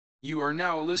You are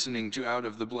now listening to Out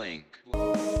of the Blank.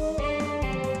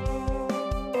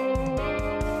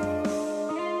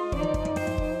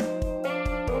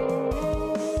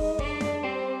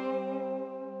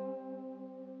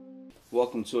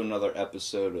 Welcome to another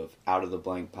episode of Out of the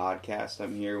Blank podcast.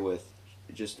 I'm here with,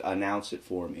 just announce it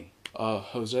for me.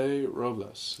 Jose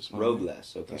Robles is my name.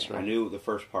 Robles, okay. That's right. I knew the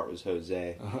first part was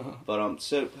Jose. Uh-huh. But,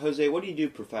 so, Jose, what do you do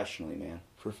professionally, man?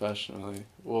 Professionally.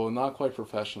 Well, not quite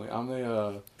professionally. I'm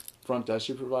a front desk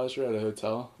supervisor at a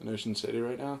hotel in Ocean City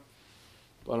right now.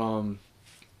 But,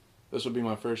 this will be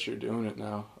my first year doing it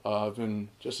now. I've been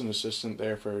just an assistant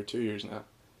there for 2 years now.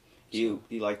 Do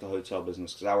you like the hotel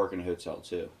business? Because I work in a hotel,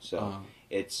 too. So,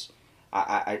 it's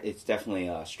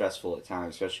definitely stressful at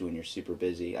times, especially when you're super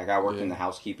busy. Like, I work in the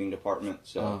housekeeping department,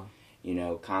 so... You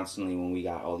know, constantly when we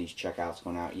got all these checkouts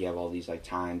going out, you have all these like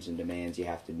times and demands you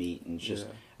have to meet, and it's just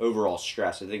overall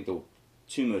stress. I think the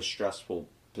two most stressful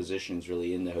positions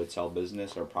really in the hotel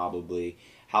business are probably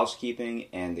housekeeping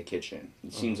and the kitchen.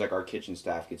 It seems like our kitchen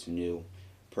staff gets a new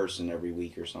person every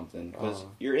week or something, because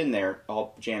you're in there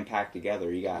all jam-packed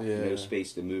together. You got no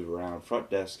space to move around. Front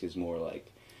desk is more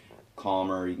like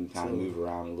calmer. You can kind of move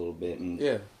around a little bit, and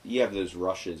you have those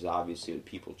rushes, obviously, with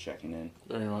people checking in.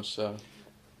 Very much so.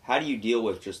 How do you deal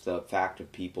with just the fact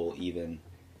of people even,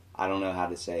 I don't know how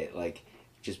to say it, like,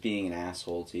 just being an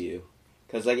asshole to you?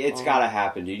 Because, like, it's got to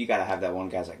happen, dude. You got to have that one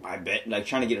guy's like, my bet, like,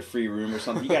 trying to get a free room or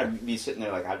something. You got to be sitting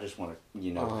there like, I just want to,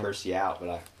 you know, curse you out, but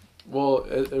I... Well,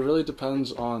 it really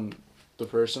depends on the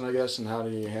person, I guess, and how do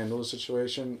you handle the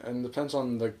situation, and depends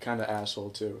on the kind of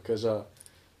asshole, too. Because,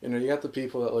 you know, you got the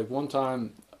people that, like, one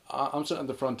time, I'm sitting at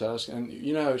the front desk, and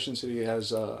you know Ocean City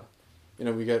has... You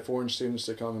know, we get foreign students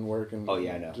to come and work in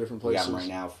different places. We got them right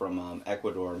now from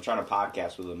Ecuador. I'm trying to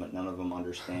podcast with them, but none of them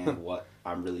understand what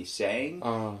I'm really saying.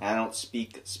 And I don't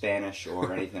speak Spanish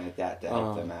or anything like that to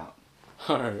help them out.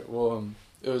 All right. Well,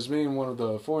 it was me and one of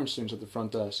the foreign students at the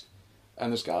front desk.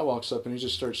 And this guy walks up and he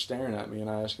just starts staring at me. And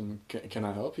I ask him, can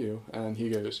I help you? And he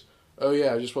goes, oh,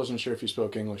 yeah, I just wasn't sure if you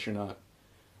spoke English or not.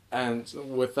 And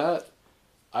with that,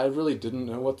 I really didn't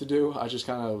know what to do. I just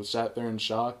kind of sat there in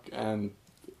shock, and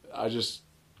I just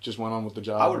went on with the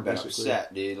job. I would have been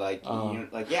upset, dude. Like, you know,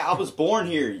 like, yeah, I was born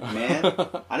here, man.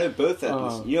 I know both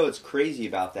ethnic. You know what's crazy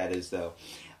about that is, though,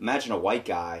 imagine a white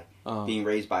guy being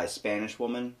raised by a Spanish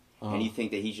woman, and you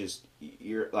think that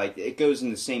you're like, it goes in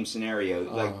the same scenario.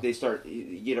 Like,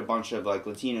 you get a bunch of like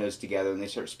Latinos together, and they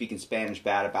start speaking Spanish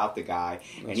bad about the guy,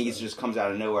 and he just comes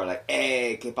out of nowhere like,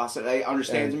 "Hey, ¿qué pasa?" Like,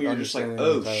 understands him. You're just like,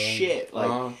 "Oh shit!"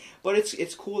 Like, but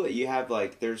it's cool that you have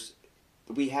like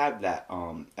we have that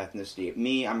ethnicity.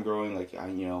 Me, I'm growing like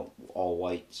you know, all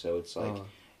white, so it's like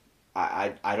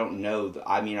I don't know.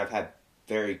 I mean, I've had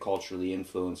very culturally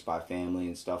influenced by family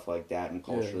and stuff like that, and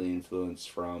culturally influenced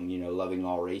from, you know, loving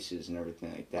all races and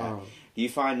everything like that. Do you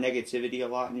find negativity a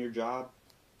lot in your job?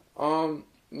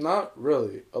 Not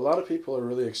really. A lot of people are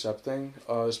really accepting,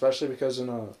 especially because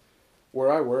where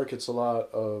I work, it's a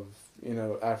lot of, you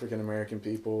know, African American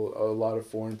people, a lot of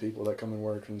foreign people that come and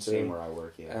work. And same where I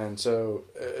work, yeah. And so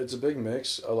it's a big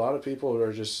mix. A lot of people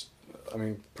are just, I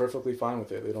mean, perfectly fine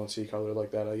with it. They don't see color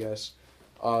like that, I guess.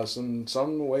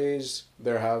 Some ways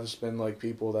there has been like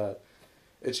people that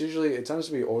it tends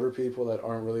to be older people that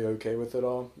aren't really okay with it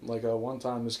all. Like one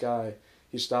time, this guy,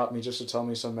 he stopped me just to tell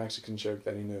me some Mexican joke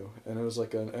that he knew, and it was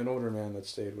like an older man that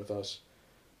stayed with us.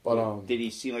 But did he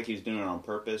seem like he was doing it on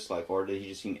purpose, like, or did he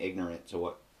just seem ignorant to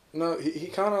what? No, he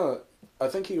kind of, I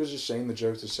think he was just saying the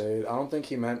joke to say it. I don't think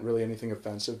he meant really anything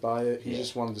offensive by it. He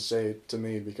just wanted to say it to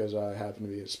me because I happen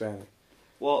to be Hispanic.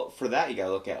 Well, for that, you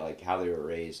gotta look at, like, how they were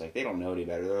raised. Like, they don't know any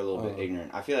better. They're a little bit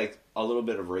ignorant. I feel like a little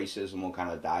bit of racism will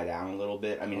kind of die down a little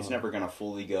bit. I mean, it's never gonna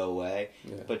fully go away.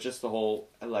 Yeah. But just the whole,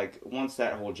 like, once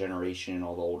that whole generation and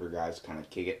all the older guys kind of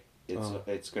kick it,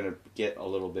 it's gonna get a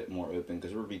little bit more open,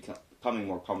 because we're becoming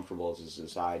more comfortable as a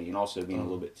society, and also being a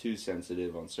little bit too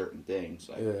sensitive on certain things.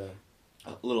 Like,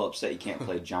 a little upset you can't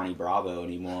play Johnny Bravo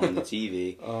anymore on the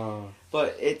TV.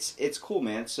 But it's cool,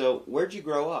 man. So, where'd you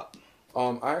grow up?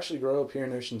 I actually grew up here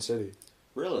in Ocean City.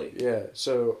 Really? Yeah.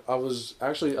 So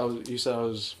you said I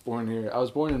was born here. I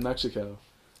was born in Mexico.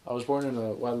 I was born in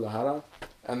Guadalajara,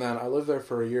 and then I lived there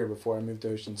for a year before I moved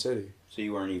to Ocean City. So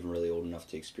you weren't even really old enough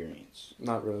to experience?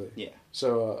 Not really. Yeah.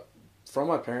 So from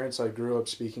my parents, I grew up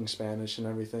speaking Spanish and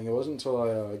everything. It wasn't until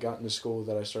I got into school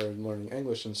that I started learning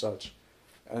English and such.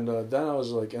 And then I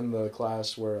was like in the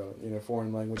class where you know,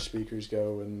 foreign language speakers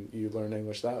go, and you learn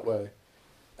English that way.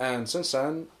 And since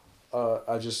then,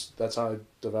 that's how I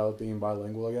developed being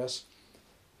bilingual, I guess.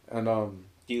 And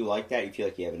do you like that? You feel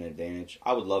like you have an advantage?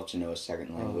 I would love to know a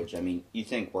second language. I mean, you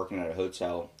think working at a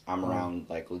hotel, I'm around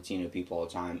like Latino people all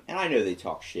the time, and I know they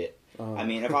talk shit. I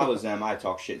mean, if I was them, I'd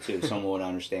talk shit too. Someone would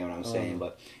understand what I'm saying,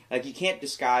 but like you can't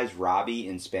disguise Robbie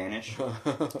in Spanish.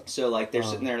 So like they're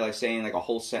sitting there like saying like a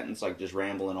whole sentence, like just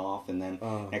rambling off, and then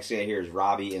next thing I hear is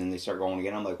Robbie, and then they start going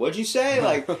again. I'm like, what'd you say?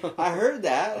 Like I heard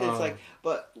that. It's like,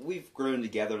 but we've grown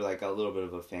together like a little bit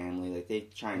of a family. Like they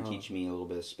try and teach me a little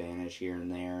bit of Spanish here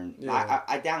and there, and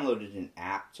I downloaded an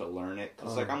app to learn it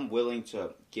because like I'm willing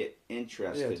to get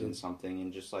interested in something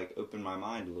and just like open my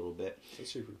mind a little bit.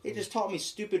 That's super cool. They just taught me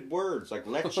stupid words like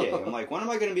leche. I'm like, when am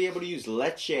I going to be able to use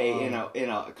leche in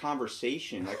a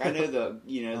conversation? Like I know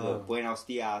the buenos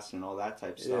dias and all that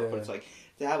type of stuff, but it's like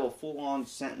to have a full on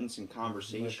sentence and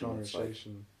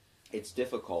conversation. It's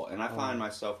difficult, and I find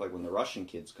myself like when the Russian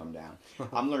kids come down,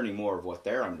 I'm learning more of what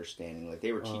they're understanding. Like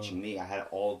they were teaching me, I had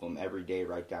all of them every day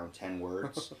write down 10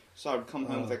 words. So I would come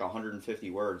home with like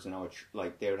 150 words, and I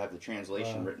would they would have the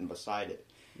translation written beside it.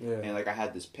 And like I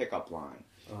had this pickup line.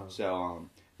 So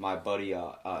my buddy,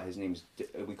 his name's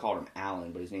we called him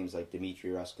Alan, but his name's like Dimitri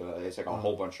Ruska. It's like a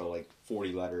whole bunch of like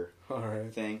 40-letter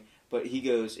thing. But he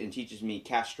goes and teaches me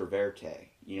castroverte.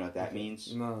 You know what that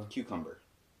means? No. Cucumber.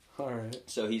 All right.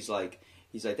 So he's like,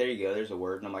 there you go, there's a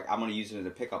word. And I'm like, I'm going to use it in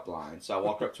a pickup line. So I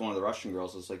walked up to one of the Russian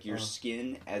girls. It's like, your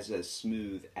skin as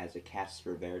smooth as a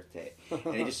castroverte.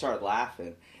 And he just started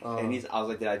laughing. And I was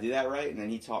like, did I do that right? And then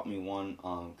he taught me one,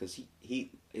 because he,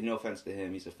 no offense to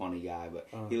him, he's a funny guy, but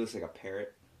he looks like a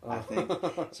parrot, I think.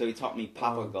 So he taught me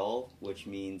papagal, which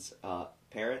means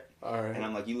parrot. All right. And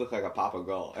I'm like, you look like a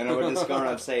papagal. And I would just go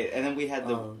around and say it. And then we had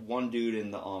the one dude in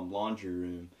the laundry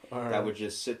room that would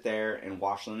just sit there and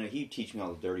wash linen. He'd teach me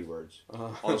all the dirty words.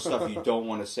 All the stuff you don't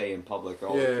want to say in public.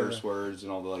 All the curse words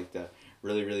and all the like the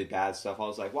really, really bad stuff. I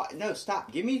was like, what? No,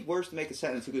 stop. Give me words to make a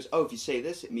sentence. He goes, oh, if you say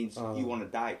this, it means you want a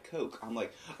Diet Coke. I'm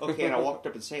like, okay. And I walked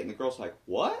up and say it. And the girl's like,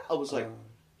 what? I was like,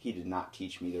 he did not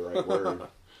teach me the right word.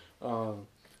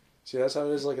 See, that's how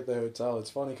it is like at the hotel.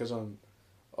 It's funny because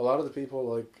a lot of the people,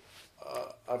 like,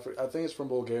 I think it's from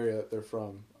Bulgaria that they're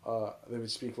from. They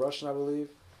would speak Russian, I believe.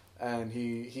 And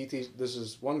this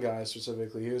is one guy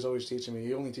specifically, he was always teaching me,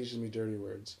 he only teaches me dirty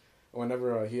words. And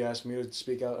whenever he asked me to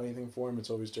speak out anything for him,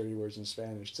 it's always dirty words in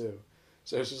Spanish, too.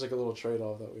 So it's just like a little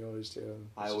trade-off that we always do.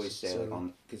 I always say,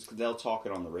 like, because they'll talk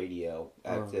it on the radio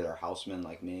if they're housemen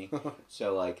like me.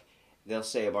 So, like, they'll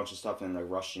say a bunch of stuff in like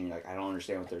Russian. You're like, I don't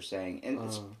understand what they're saying. And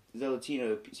the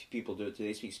Latino people do it too.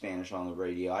 They speak Spanish on the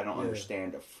radio. I don't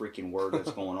understand a freaking word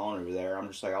that's going on over there. I'm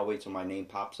just like, I'll wait till my name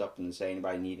pops up and say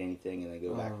anybody need anything, and then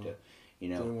go back to,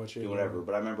 do whatever.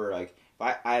 But I remember like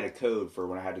if I had a code for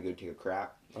when I had to go take a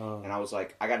crap. And I was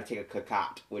like, I got to take a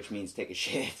kakot, which means take a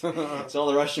shit. So all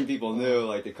the Russian people knew,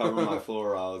 like, to cover my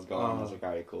floor while I was gone. I was like, all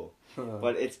right, cool.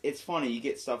 But it's funny. You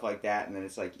get stuff like that, and then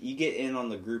it's like, you get in on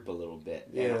the group a little bit.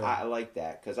 And I like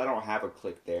that, because I don't have a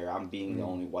clique there. I'm being the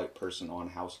only white person on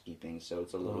housekeeping, so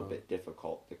it's a little bit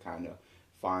difficult to kind of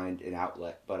find an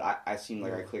outlet. But I seem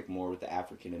like I click more with the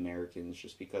African Americans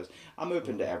just because I'm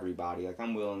open to everybody. Like,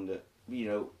 I'm willing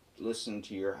to, listen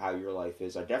to how your life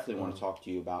is. I definitely want to talk to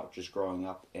you about just growing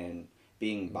up and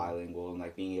being bilingual and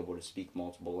like being able to speak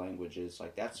multiple languages.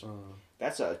 Like that's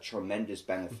a tremendous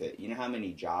benefit. You know how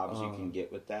many jobs you can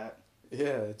get with that?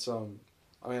 Yeah, it's I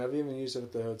mean, I've even used it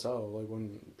at the hotel. Like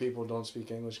when people don't speak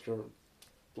English,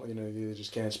 they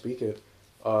just can't speak it.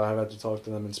 I've had to talk to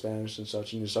them in Spanish and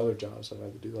such, and just other jobs I've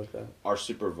had to do like that. Our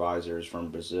supervisor is from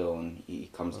Brazil, and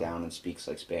he comes down and speaks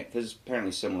like Spanish, because it's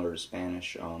apparently similar to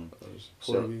Spanish.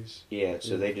 Portuguese.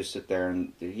 So they just sit there,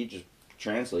 and he just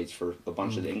translates for a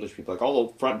bunch of the English people. Like, all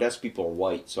the front desk people are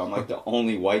white, so I'm like the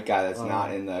only white guy that's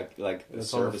not in the, the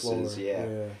services. Yeah.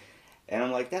 And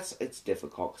I'm like, it's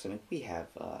difficult, because I mean, we have...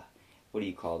 what do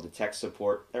you call it? The tech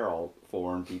support? They're all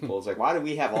foreign people. It's like, why do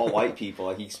we have all white people?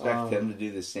 Like, you expect them to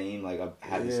do the same, like,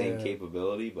 have the same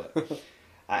capability. But,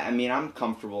 I mean, I'm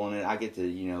comfortable in it. I get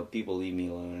to, people leave me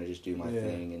alone. I just do my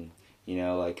thing.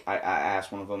 And, like, I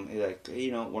asked one of them, like,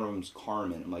 one of them's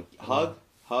Carmen. I'm like, hug.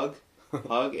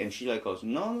 And she, like, goes,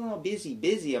 no,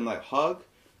 busy. I'm like, hug.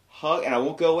 And I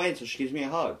won't go away until she gives me a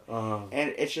hug.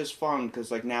 And it's just fun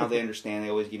because like now they understand. They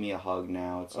always give me a hug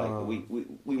now. It's like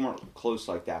we weren't close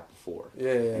like that before.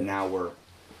 And now we're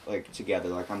like together.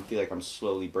 Like I feel like I'm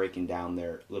slowly breaking down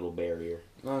their little barrier.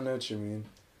 I know what you mean.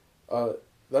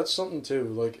 That's something too.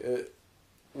 Like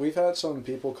we've had some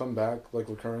people come back like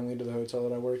recurrently to the hotel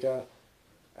that I work at.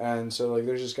 And so like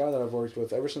there's this guy that I've worked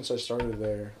with ever since I started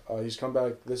there. He's come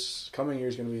back. This coming year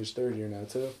is going to be his 3rd year now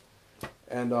too.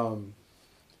 And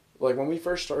like, when we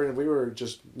first started, we were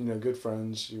just, good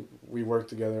friends. We worked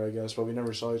together, I guess, but we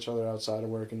never saw each other outside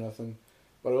of work and nothing.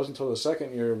 But it wasn't until the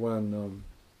 2nd year when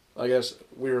I guess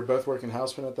we were both working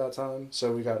houseman at that time,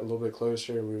 so we got a little bit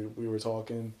closer. We were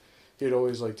talking. He'd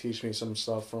always like teach me some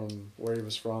stuff from where he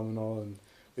was from and all, and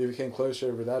we became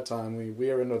closer over that time.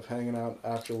 We ended up hanging out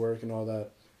after work and all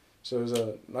that. So it was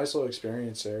a nice little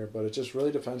experience there, but it just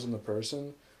really depends on the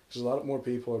person. Because a lot more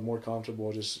people are more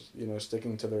comfortable just,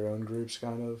 sticking to their own groups,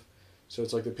 kind of. So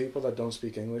it's like the people that don't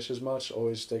speak English as much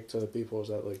always stick to the people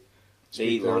that, like, they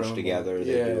eat lunch together,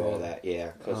 they do all yeah. that,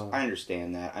 yeah. Because I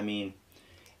understand that. I mean,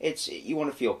 you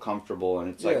want to feel comfortable, and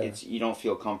it's like, you don't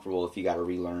feel comfortable if you got to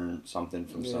relearn something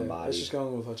from somebody. It's just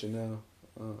going with what you know.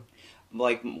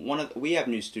 Like we have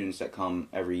new students that come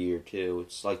every year too.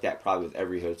 It's like that probably with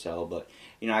every hotel, but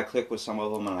I click with some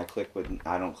of them and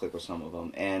I don't click with some of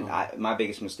them. And my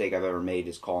biggest mistake I've ever made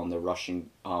is calling the Russian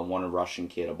one a Russian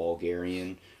kid a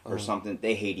Bulgarian or something.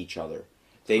 They hate each other.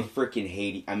 They freaking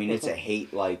hate. I mean, it's a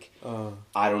hate like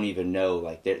I don't even know.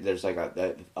 Like there's like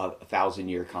a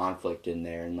 1,000-year conflict in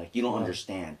there, and like you don't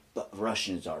understand. But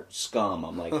Russians are scum.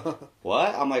 I'm like,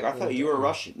 what? I'm like, I thought you were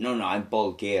Russian. No, I'm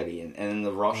Bulgarian. And then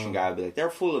the Russian guy would be like, they're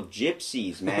full of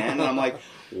gypsies, man. And I'm like,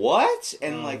 what?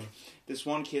 And like this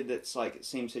one kid that's like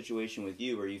same situation with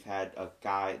you, where you've had a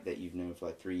guy that you've known for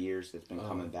like 3 years that's been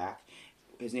coming back.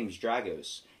 His name is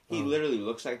Dragos. He literally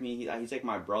looks like me. He's like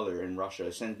my brother in Russia.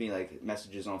 He sends me like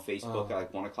messages on Facebook at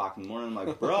like 1 o'clock in the morning. I'm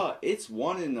like, bruh, it's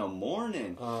 1 in the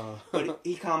morning. But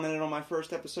he commented on my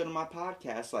first episode of my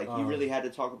podcast. Like, you really had to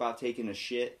talk about taking a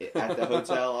shit at the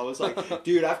hotel. I was like,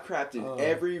 dude, I've crapped in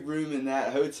every room in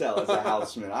that hotel as a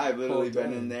houseman. I've literally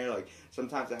been in there. Like,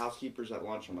 sometimes the housekeeper's at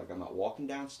lunch. I'm like, I'm not walking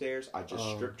downstairs. I just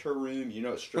stripped her room. You know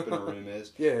what stripping a room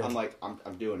is? Yeah. I'm like,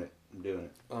 I'm doing it. I'm doing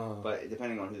it. But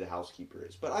depending on who the housekeeper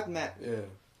is. But I've met... Yeah.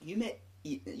 You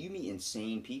meet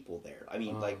insane people there. I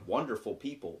mean, like wonderful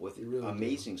people with really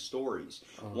amazing stories.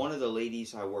 One of the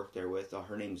ladies I worked there with,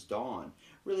 her name's Dawn.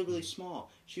 Really, really small.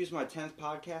 She was my 10th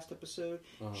podcast episode.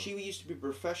 She used to be a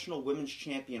professional women's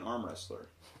champion arm wrestler.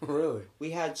 Really? We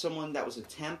had someone that was a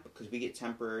temp, because we get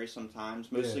temporary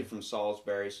sometimes, mostly from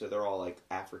Salisbury, so they're all like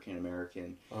African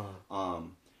American.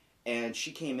 And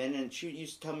she came in and she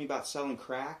used to tell me about selling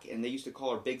crack, and they used to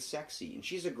call her Big Sexy, and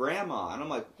she's a grandma, and I'm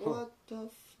like, what the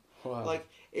Wow. Like,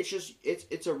 it's just,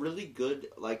 it's a really good,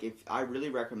 like, if I really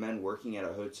recommend working at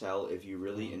a hotel if you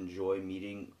really enjoy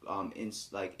meeting,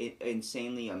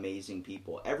 insanely amazing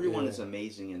people. Everyone is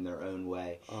amazing in their own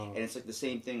way. And it's like the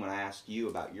same thing when I asked you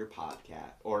about your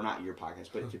podcast, or not your podcast,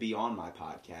 but to be on my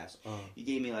podcast. You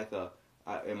gave me like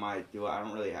I'm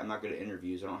not good at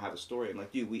interviews, I don't have a story. I'm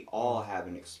like, dude, we all have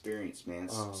an experience, man.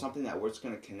 Something that what's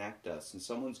going to connect us, and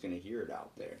someone's going to hear it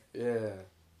out there. Yeah.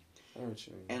 I know what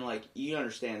you mean. And like, you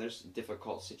understand, there's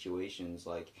difficult situations.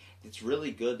 Like, it's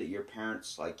really good that your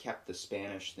parents like kept the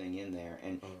Spanish thing in there.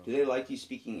 And do they like you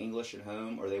speaking English at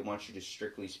home, or they want you to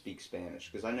strictly speak Spanish?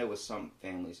 Because I know with some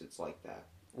families it's like that.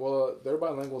 Well, they're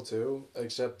bilingual too,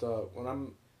 except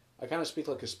when I kind of speak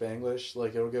like a Spanglish.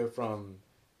 Like, it'll go from,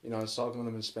 I was talking to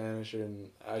them in Spanish, and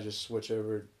I just switch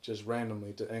over just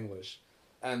randomly to English.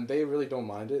 And they really don't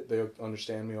mind it. They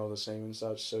understand me all the same and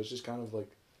such. So it's just kind of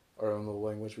like our own little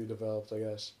language we developed, I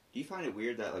guess. Do you find it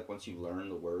weird that, like, once you learn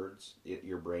the words,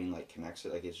 your brain, like, connects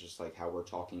it? Like, it's just, like, how we're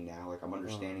talking now. Like, I'm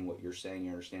understanding what you're saying,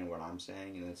 you're understanding what I'm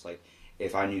saying, and it's, like,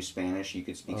 if I knew Spanish, you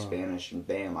could speak Spanish, and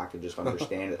bam, I could just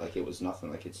understand it like it was nothing.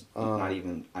 Like, it's not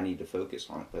even, I need to focus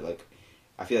on it, but, like,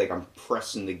 I feel like I'm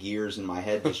pressing the gears in my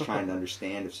head just trying to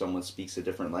understand if someone speaks a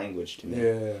different language to me.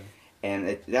 Yeah.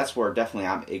 And that's where definitely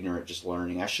I'm ignorant, just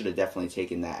learning. I should have definitely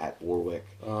taken that at Warwick.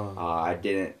 I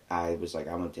didn't. I was like,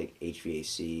 I'm going to take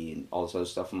HVAC and all this other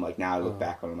stuff. I'm like, now I look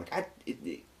back on it, I'm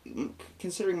like,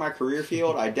 considering my career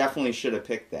field, I definitely should have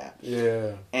picked that.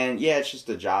 Yeah. And yeah, it's just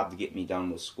a job to get me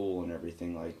done with school and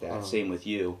everything like that. Same with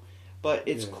you. But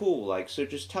it's cool. Like, so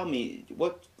just tell me,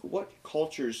 what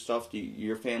culture stuff do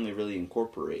your family really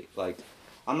incorporate? Like,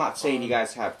 I'm not saying you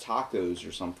guys have tacos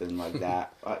or something like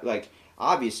that. Like,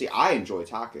 obviously, I enjoy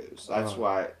tacos. That's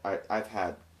why I've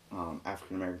had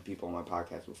African American people on my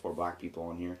podcast before, black people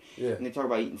on here, and they talk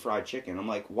about eating fried chicken. I'm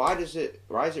like, why is it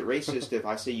racist if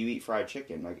I say you eat fried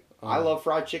chicken? Like, I love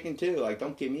fried chicken too. Like,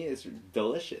 don't give me it's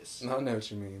delicious. I know what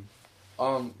you mean.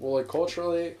 Well, like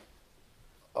culturally,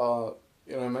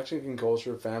 Mexican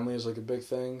culture, family is like a big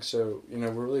thing. So we're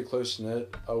really close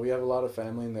knit. We have a lot of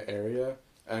family in the area,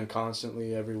 and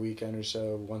constantly every weekend or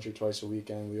so, once or twice a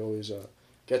weekend, we always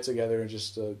get together and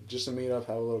just to meet up,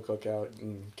 have a little cookout,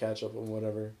 and catch up on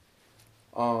whatever.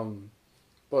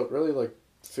 But really, like,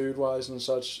 food-wise and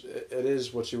such, it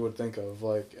is what you would think of.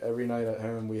 Like, every night at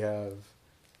home we have,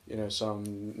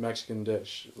 some Mexican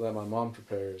dish that my mom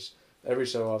prepares. Every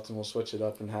so often we'll switch it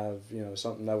up and have,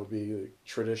 something that would be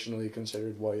traditionally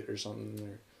considered white or something,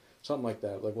 or something like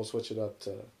that. Like we'll switch it up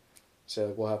to say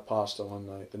like we'll have pasta one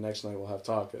night, the next night we'll have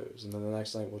tacos, and then the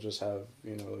next night we'll just have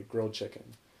like grilled chicken.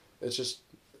 It's just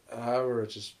however it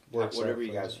just works. Whatever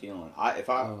you guys feeling. I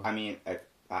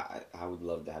would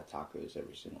love to have tacos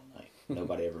every single night.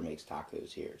 Nobody ever makes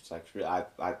tacos here. It's like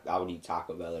I would eat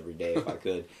Taco Bell every day if I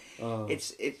could.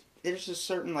 There's a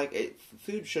certain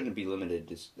food shouldn't be limited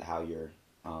to how you're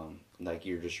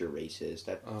you're just your race is.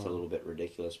 That's a little bit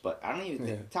ridiculous. But I don't even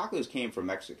think tacos came from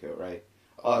Mexico, right?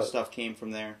 All that stuff came from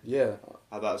there. Yeah,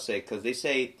 I was about to say because they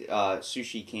say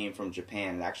sushi came from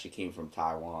Japan. It actually came from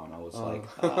Taiwan. I was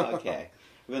okay,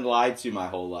 I've been lied to my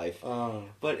whole life.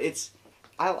 But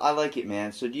I like it,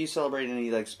 man. So do you celebrate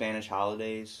any Spanish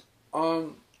holidays?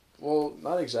 Well,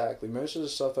 not exactly. Most of the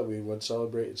stuff that we would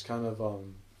celebrate, it's kind of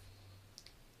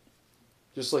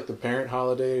just like the parent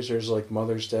holidays. There's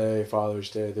Mother's Day,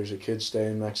 Father's Day. There's a Kids' Day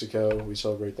in Mexico. We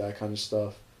celebrate that kind of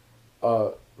stuff.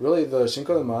 Really, the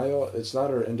Cinco de Mayo, it's not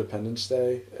our Independence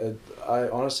Day. I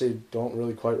honestly don't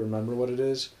really quite remember what it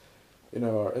is.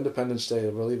 Our Independence Day, I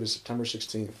believe, is September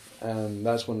 16th, and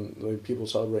that's when people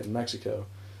celebrate in Mexico.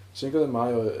 Cinco de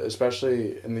Mayo,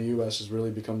 especially in the U.S., has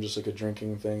really become just a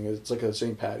drinking thing. It's like a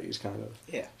St. Patty's kind of.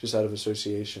 Yeah. Just out of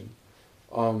association.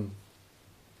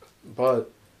 But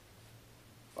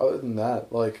other than that,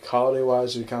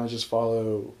 holiday-wise, we kind of just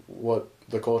follow what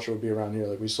the culture would be around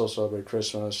here. We still celebrate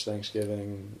Christmas,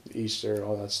 Thanksgiving, Easter,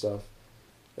 all that stuff.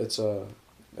 It's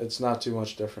not too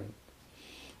much different.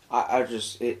 I'm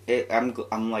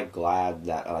glad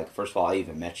that first of all I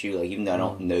even met you even though I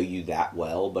don't know you that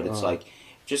well, but it's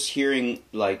just hearing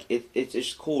it's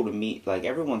just cool to meet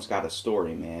everyone's got a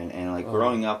story, man, and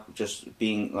growing up just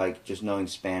being just knowing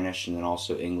Spanish and then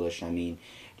also English. I mean,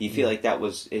 do you feel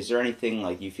is there anything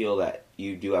you feel that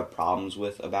you do have problems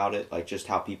with about it, just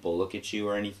how people look at you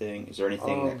or anything? Is there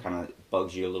anything that kind of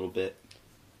bugs you a little bit?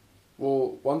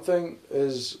 Well, one thing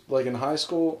is, in high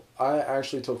school, I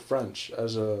actually took French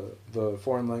as the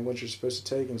foreign language you're supposed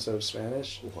to take instead of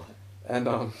Spanish. What?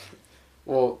 And,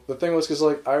 well, the thing was, because,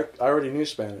 I already knew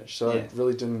Spanish, so I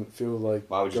really didn't feel like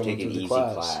why would you going take an through the easy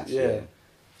class. Yeah.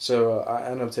 So, I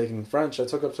ended up taking French. I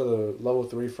took up to the level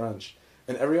 3 French.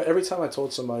 And every time I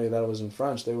told somebody that I was in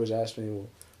French, they always asked me, well,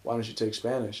 why don't you take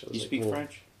Spanish? You speak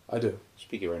French? I do.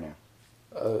 Speak it right now.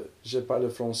 Je parle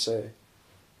français.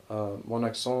 Mon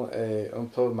accent est un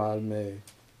peu mal, mais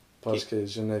parce que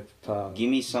je n'ai pas... Give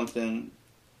me something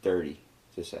dirty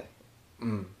to say.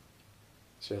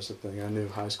 See, that's the thing. I knew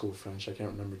high school French. I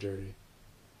can't remember dirty.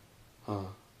 I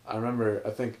remember, I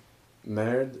think,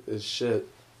 merde is shit.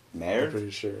 Merde? I'm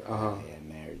pretty sure. Yeah,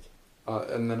 merde.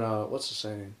 And then, what's the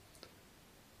saying?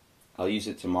 I'll use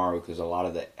it tomorrow because a lot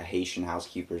of the Haitian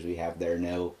housekeepers we have there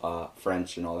know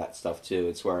French and all that stuff too.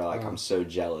 It's where I'm so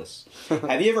jealous.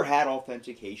 Have you ever had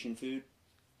authentic Haitian food?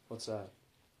 What's that?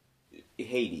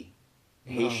 Haiti.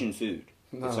 No. Haitian food.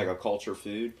 No. It's a culture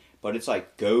food, but it's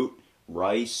goat,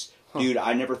 rice. Dude,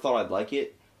 I never thought I'd like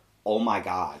it. Oh my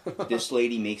God. This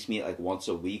lady makes me once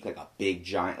a week, a big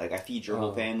giant, I feed your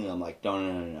whole family. I'm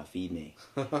no, feed me.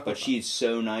 But she's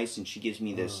so nice and she gives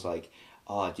me this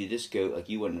oh, dude, this goat,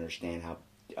 you wouldn't understand how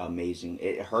amazing.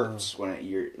 It hurts when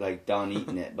you're, done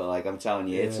eating it, but, I'm telling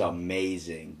you, it's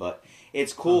amazing. But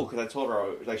it's cool, because I told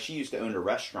her, she used to own a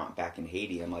restaurant back in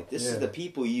Haiti. I'm this is the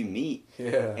people you meet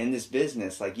in this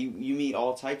business. You meet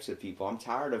all types of people. I'm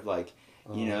tired of,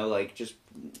 just,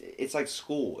 it's like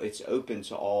school. It's open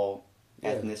to all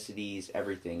ethnicities,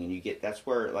 everything. And that's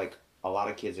where, a lot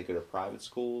of kids that go to private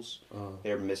schools,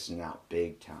 they're missing out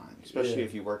big time. Especially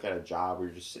if you work at a job where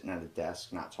you're just sitting at a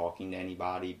desk, not talking to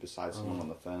anybody besides someone on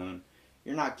the phone.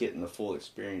 You're not getting the full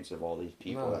experience of all these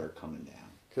people that are coming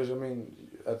down. Because, I mean,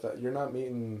 you're not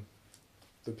meeting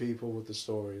the people with the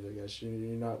stories, I guess.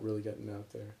 You're not really getting out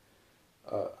there.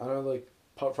 I know,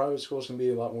 private schools can be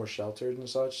a lot more sheltered and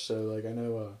such. So, I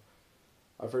know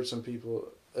I've heard some people,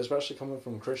 especially coming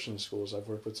from Christian schools, I've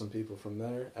worked with some people from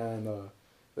there, and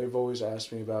they've always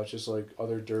asked me about just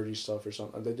other dirty stuff or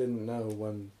something. They didn't know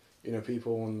when,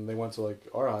 people when they went to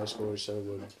our high school or so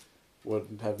would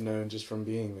have known just from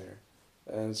being there.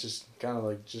 And it's just kind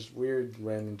of just weird,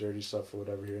 random, dirty stuff or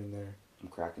whatever here and there. I'm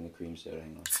cracking the cream soda,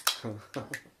 hang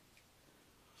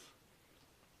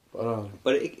on.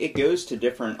 But it goes to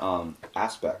different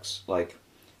aspects.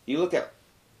 You look at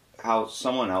how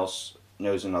someone else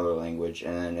knows another language,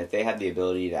 and then if they have the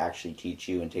ability to actually teach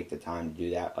you and take the time to do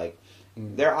that,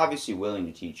 they're obviously willing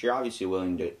to teach. You're obviously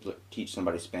willing to teach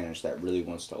somebody Spanish that really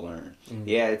wants to learn.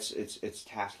 Yeah, it's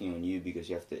tasking on you because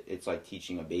you have to. It's like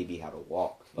teaching a baby how to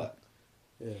walk, but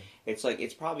it's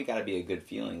it's probably got to be a good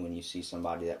feeling when you see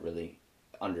somebody that really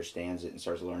understands it and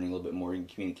starts learning a little bit more, you can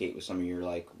communicate with some of your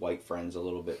like white friends a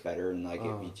little bit better, and like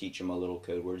if you teach them a little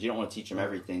code words, you don't want to teach them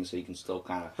everything, so you can still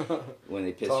kind of when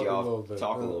they piss you off,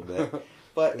 talk a little bit.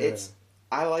 But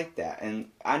I like that, and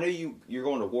I know you're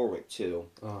going to Warwick too.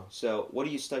 So what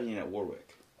are you studying at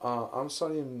Warwick? I'm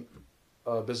studying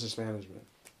business management,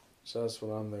 so that's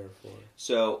what I'm there for.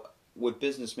 So with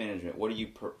business management, what do you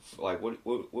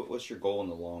what's your goal in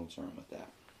the long term with that?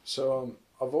 So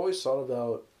I've always thought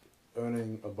about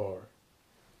owning a bar,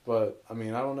 but I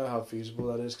mean I don't know how feasible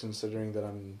that is considering that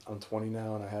I'm 20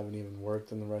 now and I haven't even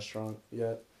worked in the restaurant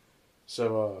yet.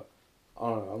 So I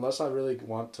don't know, unless I really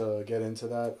want to get into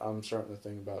that, I'm starting to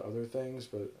think about other things.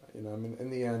 But I mean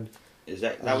in the end, is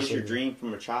that was your dream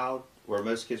from a child? Where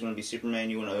most kids want to be Superman,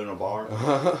 you want to own a bar?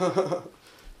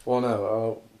 Well,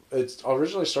 no. It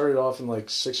originally started off in like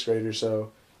 6th grade or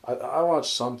so. I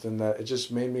watched something that it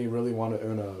just made me really want to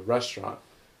own a restaurant.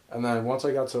 And then once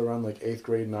I got to around like 8th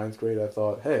grade, 9th grade, I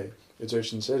thought, hey, it's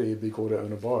Ocean City. It'd be cool to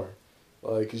own a bar.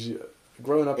 Like, cause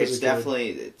growing up as a kid... It's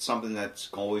definitely something that's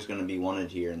always going to be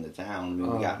wanted here in the town. I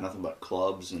mean, we got nothing but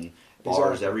clubs and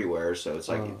bars everywhere. So it's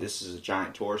like, this is a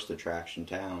giant tourist attraction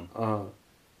town.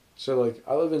 So, like,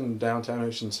 I live in downtown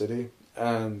Ocean City,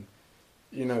 and,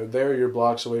 there you're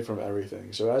blocks away from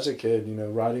everything. So as a kid,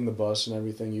 riding the bus and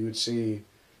everything, you would see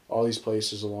all these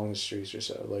places along the streets or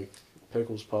so, like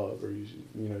Pickles Pub, or,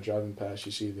 driving past,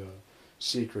 you see the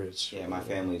Secrets. Yeah, my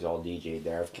family's all DJ'd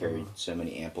there. I've carried so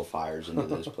many amplifiers into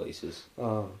those places.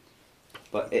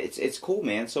 But it's cool,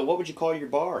 man. So what would you call your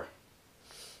bar?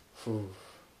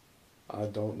 I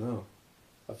don't know.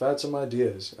 I've had some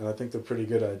ideas, and I think they're pretty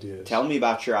good ideas. Tell me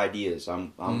about your ideas.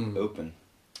 I'm open.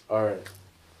 All right.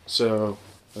 So,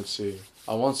 let's see.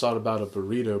 I once thought about a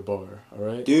burrito bar, all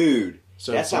right? Dude,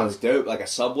 so that sounds dope. Like a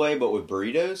Subway, but with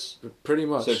burritos? Pretty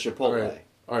much. So Chipotle.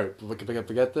 All right.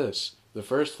 Forget this. The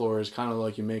first floor is kind of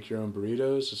like you make your own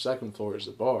burritos. The second floor is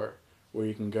the bar, where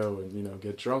you can go and,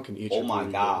 get drunk and eat your burritos. Oh,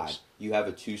 my God. You have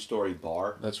a 2-story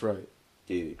bar? That's right.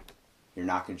 Dude. You're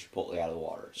knocking Chipotle out of the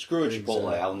water. Screw Chipotle.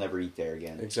 Exactly. I'll never eat there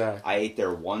again. Exactly. I ate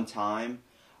there one time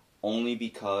only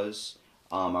because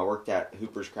I worked at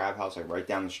Hooper's Crab House, like right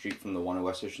down the street from the one in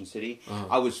West Ocean City.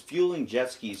 I was fueling jet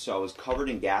skis, so I was covered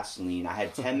in gasoline. I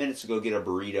had 10 minutes to go get a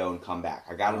burrito and come back.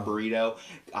 I got a burrito.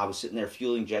 I was sitting there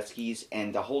fueling jet skis,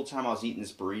 and the whole time I was eating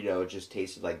this burrito, it just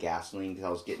tasted like gasoline because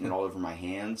I was getting it all over my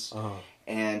hands.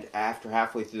 And after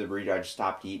halfway through the burrito, I just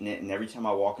stopped eating it. And every time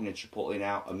I walk into Chipotle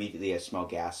now, immediately I smell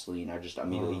gasoline. I just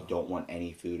immediately don't want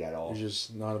any food at all. You're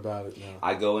just not about it now.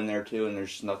 I go in there too, and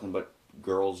there's nothing but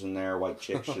girls in there, white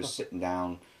chicks just sitting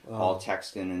down, all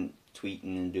texting and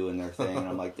tweeting and doing their thing. And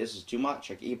I'm like, this is too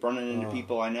much. I keep running into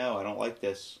people I know. I don't like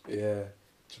this. Yeah.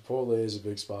 Chipotle is a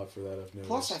big spot for that, I've noticed.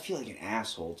 Plus, I feel like an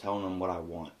asshole telling them what I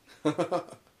want.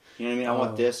 You know what I mean? I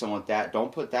want this, I want that.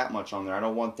 Don't put that much on there. I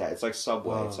don't want that. It's like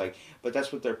Subway. It's like, but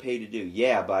that's what they're paid to do.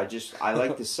 Yeah, but I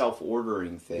like the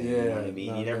self-ordering thing. You know what I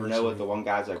mean? You never know what the one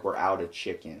guy's like, we're out of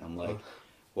chicken. I'm like,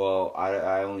 well,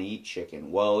 I only eat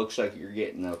chicken. Well, it looks like you're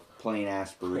getting a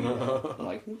plain-ass burrito. I'm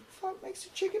like, who the fuck makes a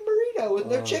chicken burrito with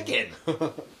no chicken?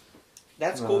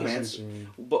 That's cool, man.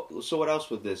 But, so what else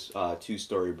would this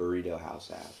 2-story burrito house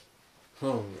have?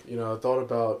 I thought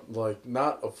about, like,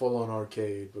 not a full-on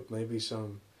arcade, but maybe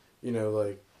some...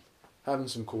 like having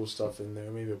some cool stuff in there.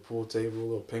 Maybe a pool table, a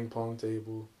little ping pong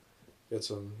table. Get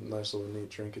some nice little neat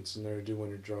trinkets in there to do when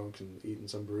you're drunk and eating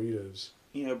some burritos.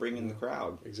 Bring in the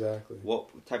crowd. Exactly.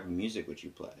 What type of music would you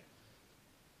play?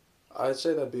 I'd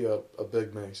say that'd be a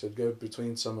big mix. It'd go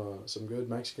between some good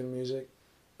Mexican music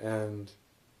and,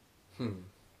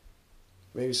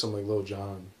 maybe some like Lil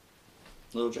Jon.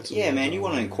 Yeah, man, you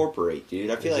want to incorporate,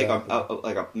 dude. I feel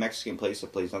like a Mexican place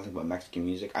that plays nothing but Mexican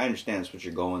music. I understand that's what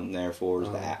you're going there for, is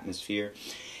the atmosphere.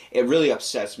 It really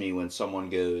upsets me when someone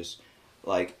goes,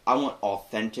 like, I want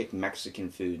authentic Mexican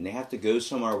food, and they have to go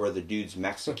somewhere where the dude's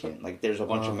Mexican. Like, there's a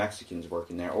bunch of Mexicans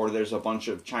working there, or there's a bunch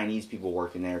of Chinese people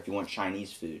working there if you want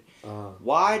Chinese food.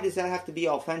 Why does that have to be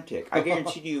authentic? I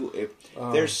guarantee you, if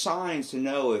there's signs to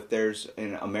know if there's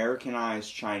an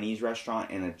Americanized Chinese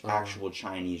restaurant and an actual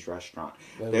Chinese restaurant.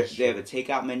 They have a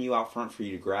takeout menu out front for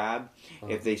you to grab.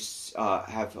 If they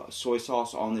have soy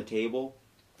sauce on the table,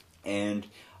 and...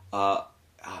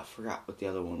 I forgot what the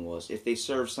other one was. If they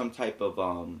serve some type of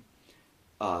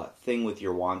thing with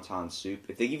your wonton soup,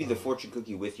 if they give you the fortune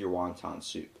cookie with your wonton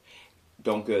soup,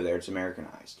 don't go there. It's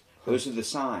Americanized. Those are the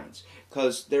signs.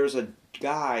 Because there's a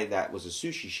guy that was a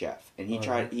sushi chef, and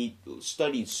he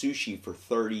studied sushi for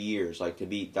 30 years, like to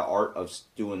be the art of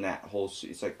doing that whole.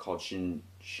 It's like called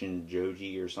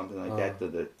Shinjoji or something like that.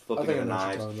 The flipping I think of the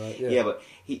I know what knives. you're talking about, Yeah,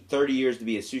 but 30 years to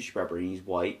be a sushi prepper, and he's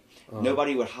white. Uh-huh.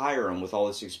 Nobody would hire him with all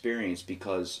this experience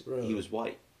because Really? he was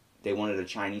white. They wanted a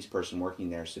Chinese person working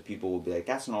there, so people would be like,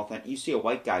 "That's an authentic." You see a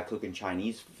white guy cooking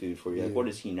Chinese food for you, like, what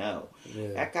does he know?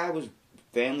 Yeah. That guy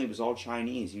family was all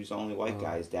Chinese. He was the only white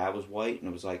guy. His dad was white, and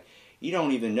it was like, you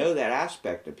don't even know that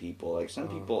aspect of people. Like, some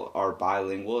people are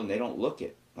bilingual and they don't look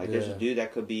it. Like, there's a dude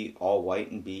that could be all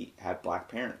white and have black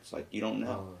parents. Like, you don't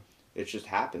know. It just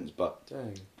happens. But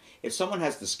Dang. if someone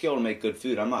has the skill to make good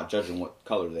food, I'm not judging what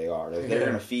color they are. If they're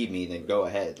going to feed me, then go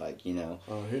ahead. Like, you know.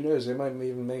 Who knows? They might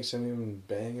even make some even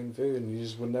banging food, and you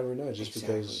just would never know just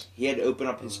because. He had to open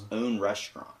up his own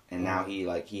restaurant, and now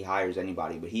he hires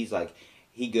anybody. But he's like,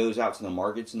 he goes out to the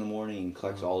markets in the morning and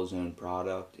collects all his own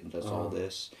product and does all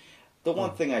this. The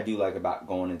one thing I do like about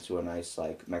going into a nice,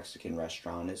 like, Mexican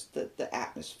restaurant is the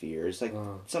atmosphere. It's like,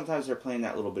 sometimes they're playing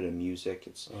that little bit of music.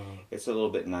 It's a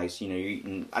little bit nice. You know, you're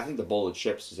eating, I think the bowl of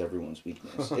chips is everyone's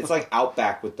weakness. It's like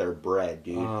Outback with their bread,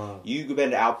 dude. You go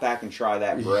been to Outback and try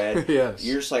that bread. Yes.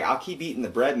 You're just like, I'll keep eating the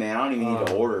bread, man. I don't even need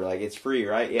to order. Like, it's free,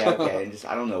 right? Yeah, okay. And just,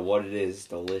 I don't know what it is. It's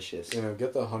delicious. You know,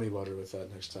 get the honey butter with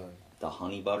that next time. The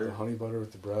honey butter? The honey butter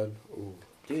with the bread. Ooh.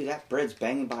 Dude, that bread's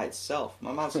banging by itself.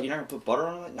 My mom's like, you're not going to put butter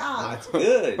on it? I'm like, nah, it's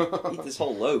good. Eat this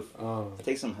whole loaf.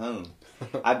 Take some home.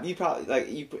 You probably, like,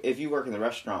 if you work in the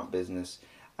restaurant business,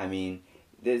 I mean,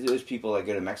 those people that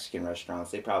go to Mexican restaurants,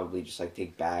 they probably just, like,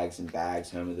 take bags and bags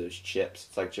home of those chips.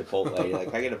 It's like Chipotle. You're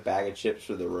like, I get a bag of chips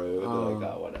for the road. They're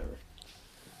like, oh, whatever.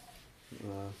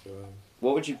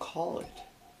 What would you call it?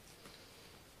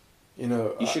 You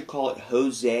know, you should call it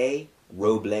Jose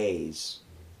Robles.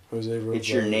 Jose Robles. It's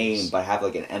your name, but have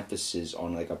like an emphasis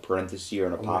on like a parenthesis or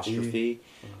an apostrophe.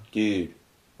 Dude,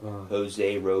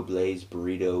 Jose Robles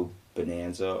Burrito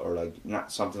Bonanza, or like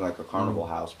not something like a carnival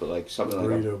house, but like something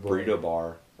like a burrito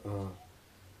bar. I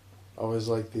always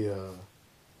like the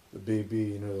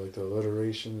BB, you know, like the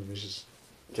alliteration, it's just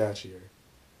catchier.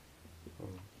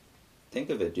 Think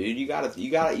of it, dude. You got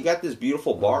this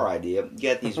beautiful bar idea. You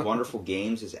got these wonderful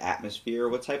games, this atmosphere.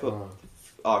 What type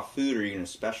of food are you going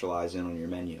to specialize in on your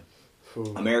menu?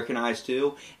 Americanized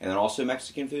too, and then also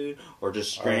Mexican food, or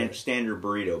just standard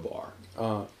burrito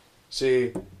bar?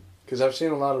 See, because I've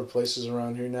seen a lot of places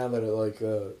around here now that are like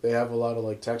they have a lot of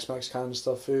like Tex-Mex kind of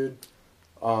stuff food.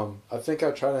 I think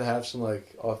I'll try to have some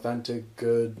like authentic,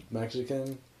 good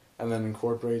Mexican, and then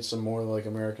incorporate some more like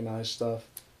Americanized stuff.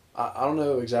 I don't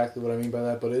know exactly what I mean by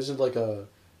that, but it isn't like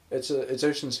it's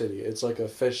Ocean City. It's like a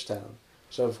fish town.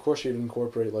 So of course you'd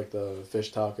incorporate like the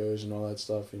fish tacos and all that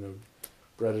stuff, you know,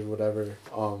 breaded whatever.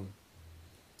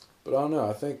 But I don't know.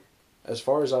 I think as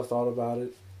far as I've thought about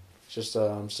it, it's just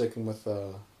I'm sticking with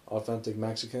authentic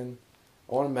Mexican.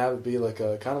 I want to have it be like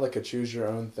a kind of like a choose your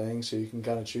own thing, so you can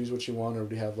kind of choose what you want, or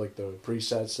do you have like the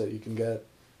presets that you can get.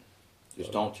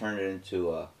 Just don't turn it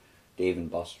into Dave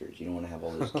and Buster's. You don't want to have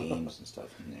all those games and stuff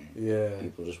in there. Yeah.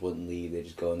 People just wouldn't leave. They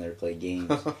just go in there to play games.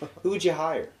 Who would you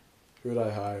hire? Who would I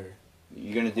hire?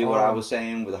 You gonna do what I was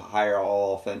saying with hire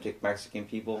all authentic Mexican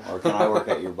people, or can I work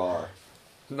at your bar?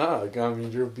 Nah, I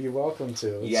mean you'll be welcome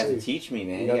to. You got to teach me,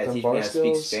 man. You got to teach me how to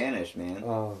speak Spanish, man.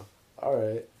 All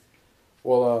right.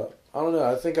 Well, I don't know.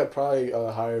 I think I'd probably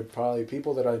hire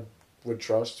people that I would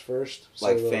trust first.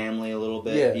 Like family a little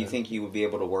bit? Yeah. Do you think you would be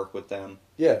able to work with them?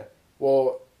 Yeah.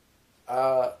 Well,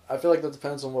 I feel like that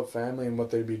depends on what family and what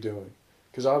they'd be doing.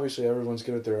 Because obviously everyone's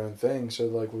good at their own thing. So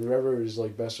like whoever is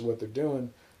like best at what they're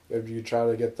doing, if you try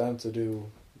to get them to do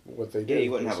what they do. Yeah,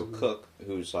 you wouldn't have a cook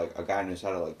who's like a guy who knows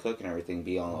how to like cook and everything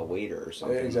be on a waiter or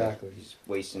something. Exactly. Like, he's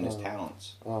wasting his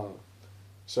talents.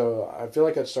 So I feel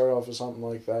like I'd start off with something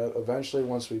like that. Eventually,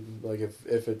 once we like,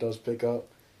 if it does pick up,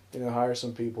 you know, hire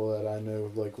some people that I know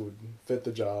like would fit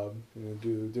the job. You know,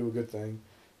 do a good thing.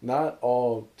 Not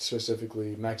all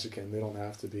specifically Mexican. They don't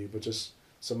have to be, but just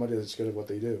somebody that's good at what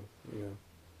they do. You know.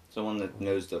 Someone that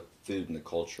knows the food and the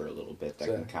culture a little bit, that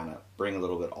can kind of bring a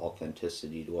little bit of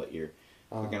authenticity to what you're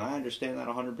cooking. I understand that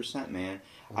 100%, man.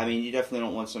 I mean, you definitely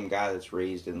don't want some guy that's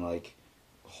raised in, like,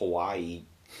 Hawaii,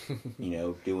 you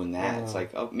know, doing that. It's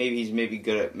like, oh, maybe he's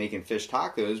good at making fish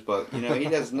tacos, but, you know, he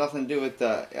has nothing to do with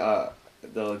the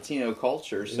Latino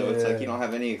culture, so it's like you don't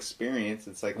have any experience.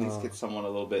 It's like, at least get someone a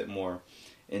little bit more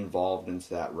involved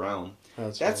into that realm.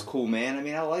 That's cool, man. I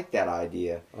mean, I like that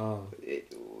idea.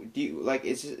 Do you like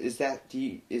is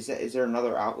there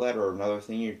another outlet or another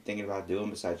thing you're thinking about doing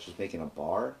besides just making a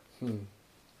bar?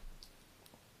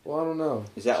 Well, I don't know.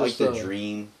 Is that just like the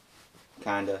dream,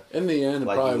 kind of? In the end,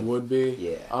 like it probably would be.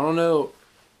 Yeah. I don't know,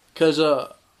 cause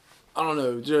I don't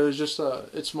know. There's just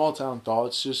it's small town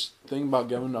thoughts. Just thinking about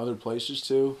going to other places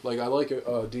too. Like I like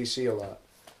DC a lot,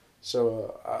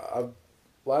 so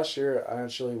last year I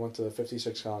actually went to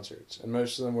 56 concerts, and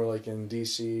most of them were like in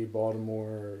D.C., Baltimore,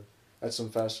 or at some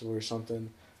festival or something.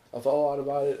 I thought a lot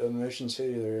about it. In Ocean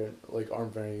City, there like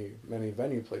aren't very many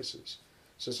venue places,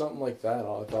 so something like that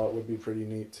I thought would be pretty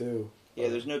neat too. Yeah,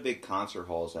 there's no big concert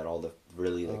halls that all the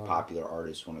really like popular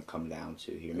artists want to come down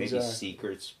to here. Maybe Exactly.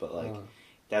 Secrets, but like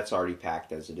that's already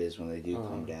packed as it is when they do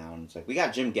come down. It's like we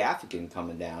got Jim Gaffigan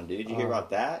coming down, dude. You hear about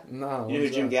that? No. You know who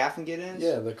Jim Gaffigan is?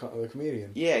 Yeah, the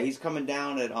comedian. Yeah, he's coming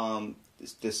down at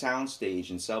the Soundstage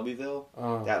in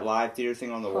Selbyville. That live theater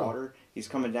thing on the water. He's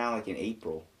coming down like in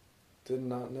April. Did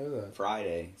not know that.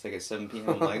 Friday. It's like at 7 p.m.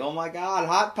 I'm like, oh my God,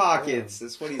 Hot Pockets.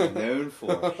 That's what he's known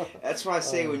for. That's why I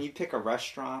say when you pick a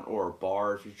restaurant or a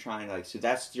bar, if you're trying to like, so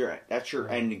that's your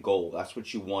end goal. That's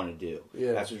what you want to do.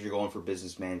 Yeah. That's what you're going for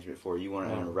business management for. You want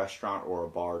to own a restaurant or a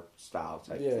bar style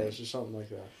type thing. Yeah, it's just something like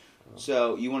that.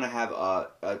 So you want to have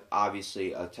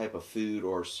obviously a type of food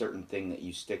or a certain thing that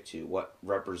you stick to. What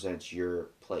represents your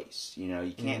place? You know,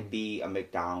 you can't be a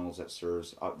McDonald's that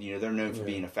serves. You know, they're known for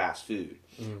being a fast food,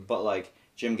 but like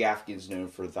Jim Gaffigan's known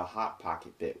for the Hot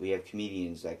Pocket bit. We have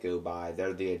comedians that go by.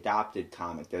 They're the adopted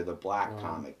comic. They're the black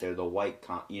comic. They're the white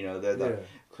you know, they're the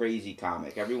crazy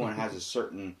comic. Everyone has a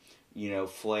certain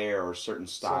flair or certain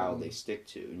style they stick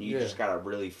to. And you just gotta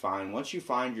really find, once you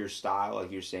find your style,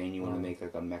 like you're saying, you want to make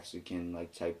like a Mexican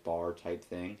like type bar type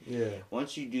thing. Yeah.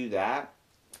 Once you do that,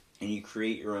 and you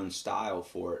create your own style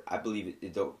for it, I believe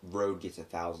the road gets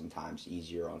 1,000 times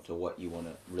easier onto what you want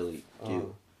to really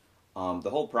do. The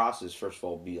whole process, first of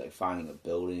all, would be like finding a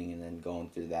building and then going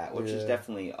through that, which is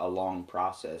definitely a long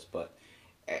process, but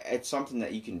it's something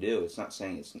that you can do. It's not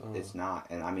saying it's not.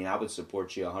 And I mean, I would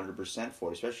support you 100% for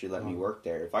it, especially letting me work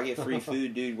there. If I get free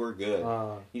food, dude, we're good.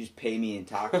 You just pay me in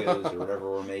tacos or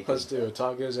whatever we're making. Let's do it.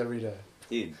 Tacos every day.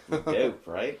 Dude, dope,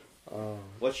 right?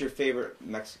 What's your favorite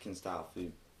Mexican style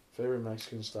food? Favorite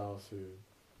Mexican style food?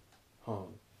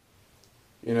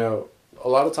 You know, a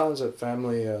lot of times at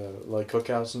family like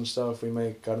cookouts and stuff, we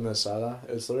make carne asada.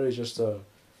 It's literally just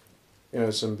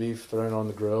some beef thrown on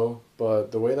the grill,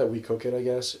 but the way that we cook it, I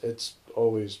guess, it's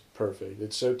always perfect.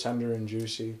 It's so tender and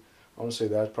juicy. Honestly,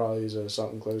 that probably is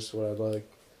something close to what I'd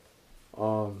like.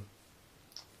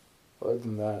 Other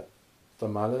than that,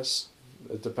 tamales,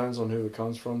 it depends on who it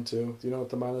comes from, too. Do you know what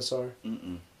tamales are?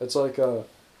 Mm-mm. It's like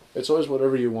it's always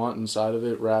whatever you want inside of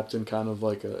it, wrapped in kind of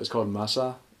like it's called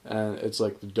masa, and it's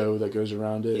like the dough that goes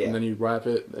around it, and then you wrap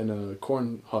it in a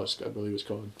corn husk, I believe it's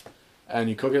called. And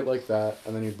you cook it like that,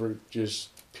 and then you just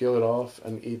peel it off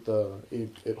and eat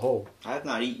it whole. I have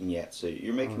not eaten yet, so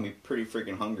you're making me pretty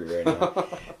freaking hungry right now.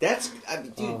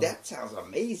 Dude, that sounds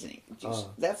amazing.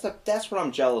 That's what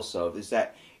I'm jealous of, is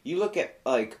that you look at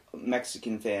like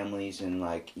Mexican families and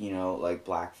like like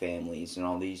black families and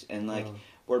all these, and like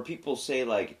where people say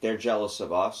like they're jealous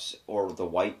of us or the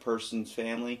white person's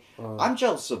family. I'm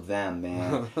jealous of them,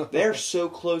 man. They're so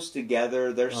close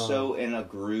together. They're so in a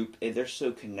group. They're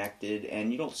so connected,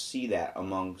 and you don't see that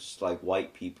amongst like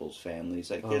white people's families.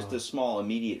 Like there's the small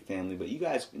immediate family, but you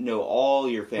guys know all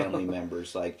your family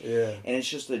members. Like, and it's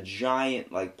just a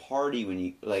giant like party when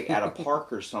you like at a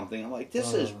park or something. I'm like,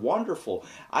 this is wonderful.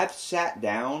 I've sat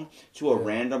down to a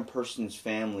random person's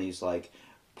family's like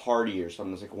party or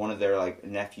something. It's like one of their like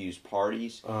nephew's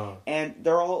parties, and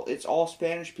it's all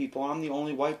Spanish people. I'm the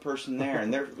only white person there,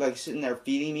 and they're like sitting there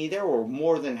feeding me. They were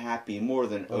more than happy, more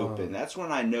than open. That's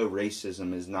when I know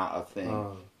racism is not a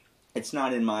thing. It's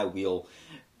not in my wheel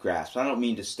grasp. I don't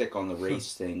mean to stick on the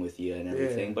race thing with you and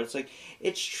everything, but it's like,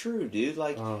 it's true, dude.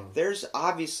 Like, there's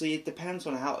obviously, it depends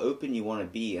on how open you want to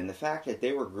be, and the fact that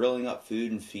they were grilling up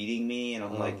food and feeding me, and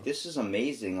I'm like, this is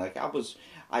amazing. Like,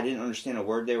 I didn't understand a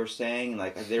word they were saying.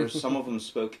 Like, some of them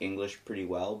spoke English pretty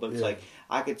well, but it's like,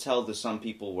 I could tell that some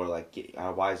people were like,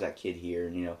 why is that kid here?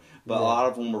 And, but a lot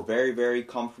of them were very, very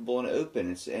comfortable and open.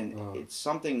 It's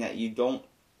something that you don't,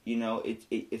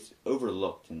 it's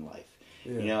overlooked in life.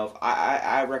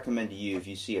 I recommend to you, if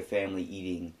you see a family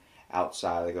eating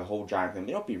outside, like a whole giant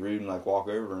family, don't be rude and like walk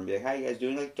over and be like, how you guys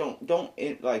doing? Like,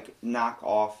 don't like knock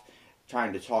off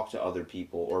trying to talk to other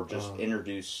people, or just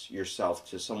introduce yourself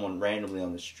to someone randomly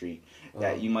on the street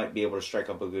that you might be able to strike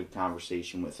up a good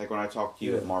conversation with. Like when I talk to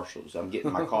you at Marshall's, I'm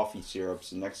getting my coffee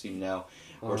syrups, and next thing you know,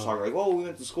 we're talking like, oh, we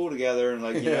went to school together, and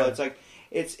like, it's like,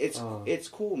 it's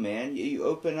cool, man. You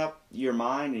open up your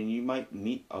mind, and you might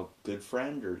meet a good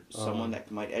friend or someone that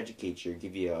might educate you or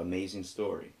give you an amazing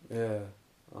story.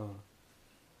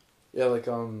 Like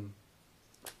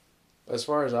as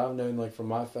far as I've known, like from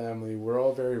my family, we're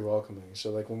all very welcoming. So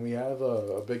like when we have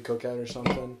a big cookout or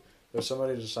something, if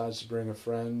somebody decides to bring a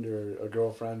friend or a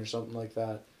girlfriend or something like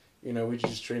that, we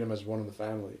just treat them as one of the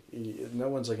family. No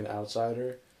one's like an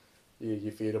outsider.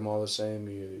 You feed them all the same.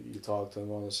 You talk to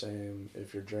them all the same.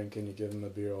 If you're drinking, you give them a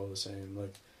beer all the same.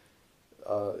 Like,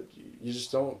 you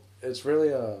just don't. It's really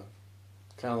a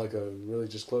kind of like a really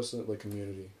just close knit like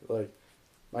community. Like,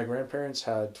 my grandparents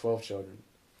had 12 children,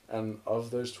 and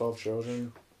of those 12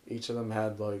 children, each of them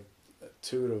had like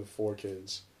 2 to 4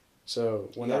 kids. So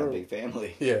whenever you got a big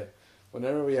family, yeah,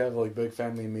 whenever we have like big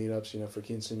family meetups, for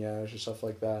quinceañeras or stuff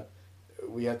like that,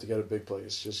 we have to get a big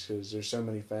place just because there's so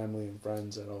many family and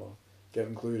friends that all get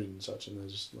included and such in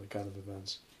those like kind of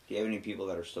events. Do you have any people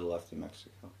that are still left in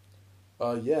Mexico?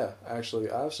 Yeah, actually,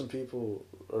 I have some people,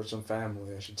 or some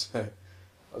family, I should say,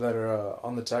 that are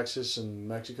on the Texas and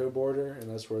Mexico border,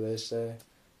 and that's where they stay.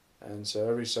 And so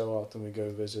every so often we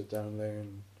go visit down there.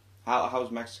 And How's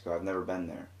Mexico? I've never been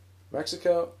there.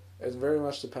 Mexico, it very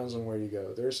much depends on where you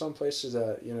go. There are some places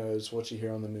that, it's what you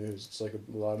hear on the news. It's like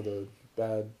a lot of the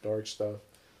bad, dark stuff.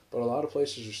 But a lot of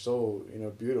places are still,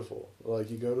 beautiful. Like,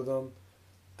 you go to them,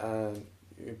 and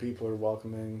people are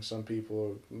welcoming. Some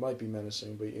people might be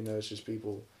menacing, but it's just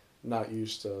people not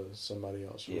used to somebody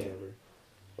else or whatever.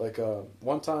 Like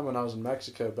one time when I was in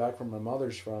Mexico, back where my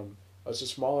mother's from, it's a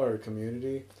smaller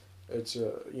community. It's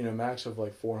max of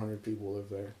like 400 people live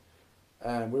there,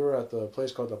 and we were at the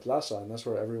place called the Plaza, and that's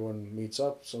where everyone meets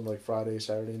up. Some like Friday,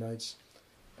 Saturday nights,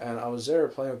 and I was there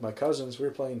playing with my cousins. We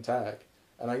were playing tag,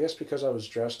 and I guess because I was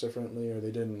dressed differently or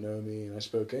they didn't know me and I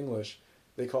spoke English,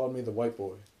 they called me the white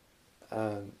boy.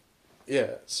 And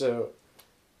yeah, so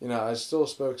I still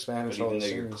spoke Spanish. But even though all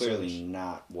the you're time clearly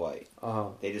not white,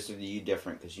 they just look at you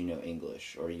different because you know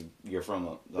English, or you're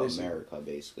from America,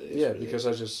 basically. Yeah, because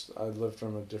I lived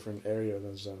from a different area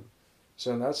than them.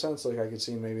 So in that sense, like, I could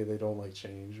see maybe they don't like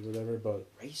change or whatever, but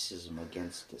racism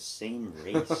against the same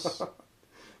race.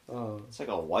 It's like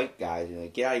a white guy.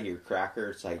 Like, get out of your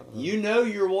cracker. It's like,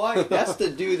 you're white. That's the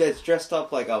dude that's dressed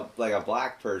up like a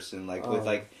black person, like with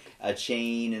like a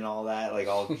chain and all that, like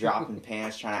all dropping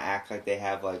pants, trying to act like they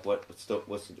have like what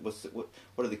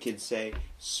do the kids say?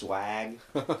 Swag.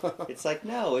 It's like,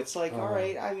 no. It's like, all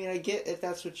right. I mean, I get if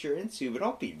that's what you're into, but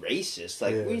don't be racist.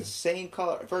 Like, we're the same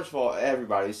color. First of all,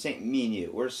 everybody, same. Me and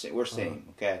you, we're same.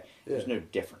 Okay, there's no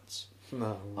difference.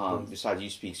 No. Besides, you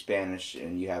speak Spanish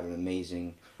and you have an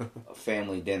amazing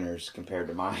family dinners compared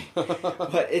to mine.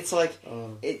 But it's like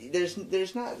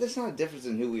there's not a difference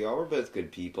in who we are. We're both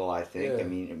good people, I think. Yeah. I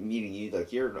mean, meeting you,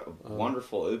 like, you're a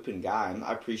wonderful, open guy.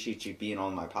 I appreciate you being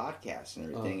on my podcast and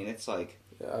everything. And it's like,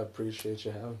 yeah, I appreciate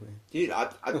you having me, dude.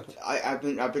 I've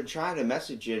been trying to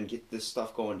message you and get this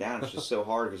stuff going down. It's just so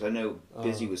hard because I know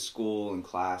busy with school and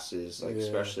classes, like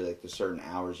especially like the certain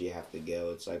hours you have to go.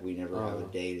 It's like we never have a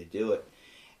day to do it,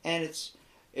 and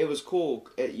it was cool.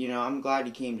 I'm glad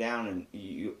you came down and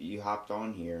you hopped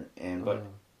on here, but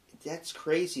that's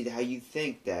crazy how you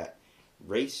think that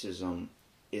racism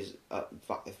is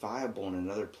viable in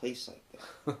another place like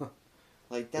that.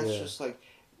 Like, that's just like.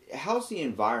 How's the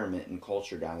environment and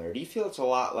culture down there? Do you feel it's a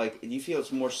lot like? Do you feel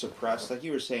it's more suppressed? Like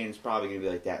you were saying, it's probably going to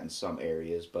be like that in some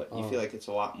areas, but you feel like it's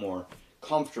a lot more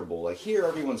comfortable. Like here,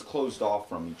 everyone's closed off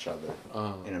from each other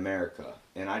in America,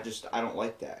 and I don't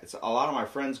like that. It's a lot of my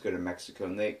friends go to Mexico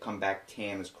and they come back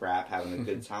tan as crap, having a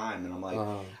good time, and I'm like,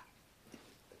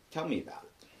 tell me about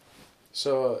it.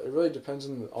 So it really depends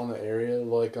on the area.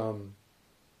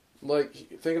 Like,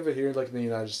 think of it here, like in the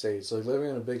United States. Like, living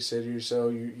in a big city or so,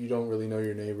 you don't really know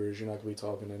your neighbors. You're not going to be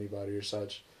talking to anybody or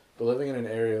such. But living in an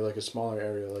area, like a smaller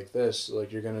area like this,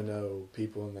 like, you're going to know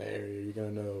people in the area. You're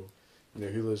going to know,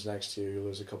 who lives next to you, who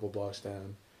lives a couple blocks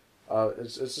down.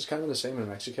 It's just kind of the same in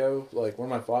Mexico. Like, where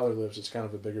my father lives, it's kind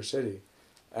of a bigger city.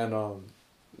 And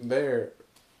there,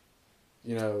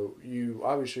 you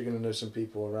obviously are going to know some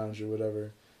people around you,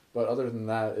 whatever. But other than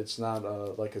that, it's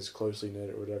not, like, as closely knit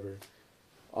or whatever.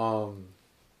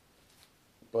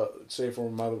 But say for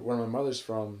where my mother's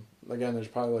from, again, there's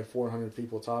probably like 400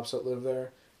 people tops that live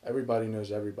there. Everybody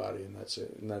knows everybody in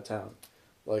that town.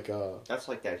 Like that's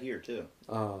like that here too.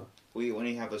 When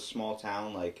you have a small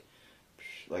town like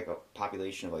a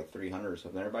population of like 300 or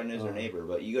something, everybody knows their neighbor.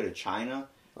 But you go to China,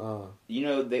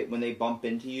 when they bump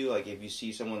into you, like if you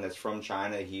see someone that's from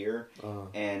China here,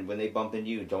 and when they bump into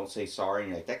you, don't say sorry,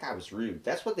 and you're like, that guy was rude.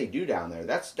 That's what they do down there.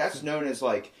 That's known as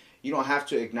like. You don't have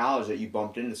to acknowledge that you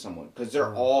bumped into someone because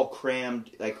they're all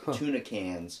crammed like tuna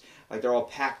cans, like they're all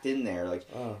packed in there. Like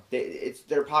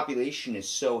their population is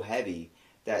so heavy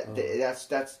that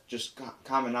that's just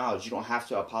common knowledge. You don't have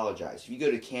to apologize. If you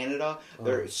go to Canada,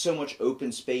 there's so much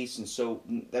open space, and so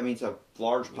that means a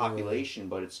large population,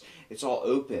 but it's all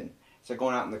open. It's like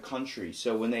going out in the country.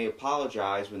 So when they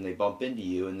apologize, when they bump into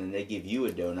you, and then they give you a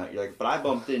donut, you're like, "But I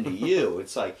bumped into you."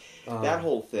 It's like that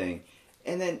whole thing.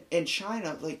 And then in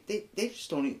China, like they just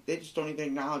don't even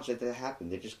acknowledge that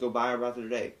happened. They just go by about their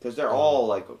day because they're all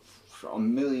like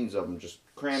millions of them just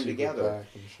crammed together.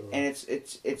 Sure. And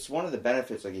it's one of the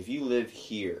benefits. Like if you live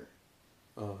here,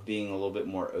 being a little bit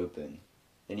more open,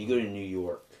 then you go to New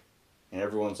York, and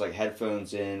everyone's like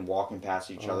headphones in, walking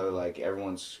past each other, like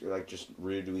everyone's like just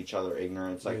rude to each other,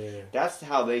 ignorant. It's like that's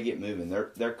how they get moving.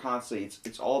 They're constantly.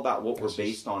 It's all about what we're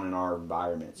based on in our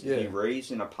environments. If you raise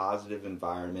in a positive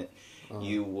environment,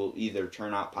 you will either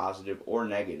turn out positive or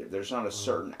negative. There's not a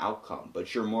certain outcome,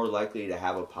 but you're more likely to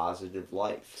have a positive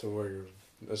life. To where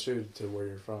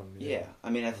you're from. Yeah.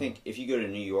 I mean, I think if you go to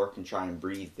New York and try and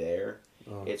breathe there,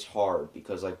 it's hard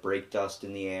because like brake dust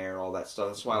in the air, all that stuff.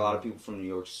 That's why a lot of people from New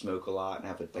York smoke a lot and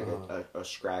have a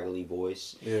scraggly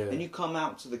voice. Yeah. And you come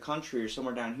out to the country or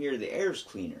somewhere down here, the air's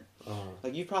cleaner.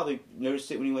 Like you probably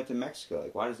noticed it when you went to Mexico.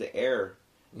 Like why does the air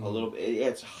a little bit?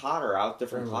 It's hotter out,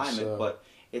 different climate, but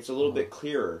it's a little bit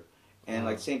clearer. And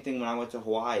like same thing when I went to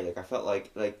Hawaii, like I felt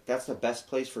like that's the best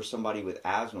place for somebody with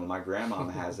asthma. My grandma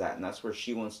has that, and that's where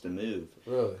she wants to move.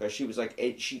 Really? Because she was like,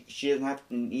 she doesn't have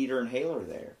to need her inhaler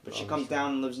there, but she comes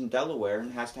down and lives in Delaware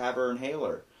and has to have her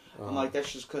inhaler. I'm like,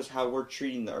 that's just because how we're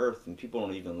treating the earth, and people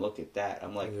don't even look at that.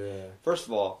 I'm like, first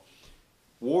of all,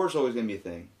 war's always gonna be a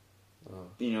thing.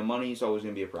 You know, money's always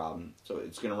gonna be a problem, so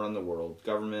it's gonna run the world,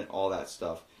 government, all that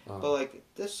stuff. But like,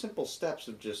 there's simple steps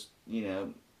of just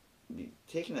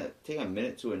taking a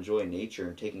minute to enjoy nature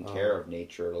and taking care of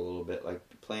nature a little bit, like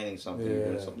planting something,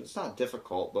 doing something. It's not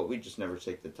difficult, but we just never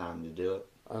take the time to do it.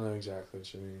 I know exactly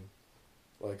what you mean.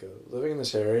 Like living in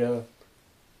this area,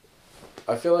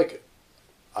 I feel like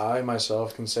I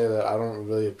myself can say that I don't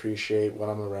really appreciate when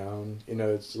I'm around. You know,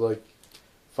 it's like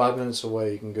 5 minutes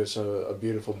away, you can go to a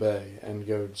beautiful bay and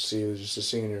go see just the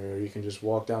scenery, or you can just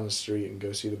walk down the street and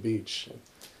go see the beach.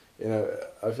 You know,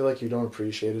 I feel like you don't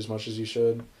appreciate as much as you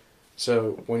should.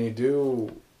 So when you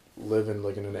do live in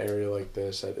like in an area like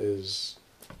this that is,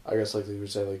 I guess like you would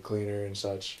say, like cleaner and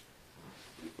such,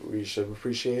 we should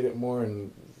appreciate it more,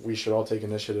 and we should all take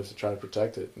initiative to try to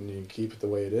protect it and keep it the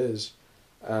way it is.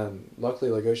 And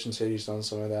luckily, like Ocean City's done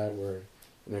some of that, where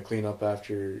clean up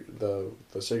after the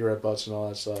cigarette butts and all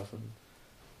that stuff, and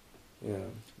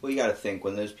Well, you got to think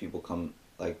when those people come,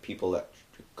 like people that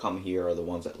come here are the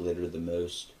ones that litter the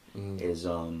most. Is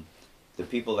the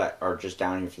people that are just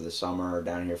down here for the summer or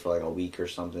down here for like a week or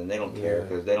something, they don't care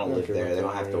because they don't live there. They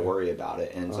don't have to worry about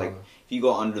it. And it's like, if you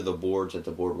go under the boards at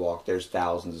the boardwalk, there's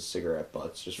thousands of cigarette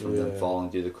butts just from them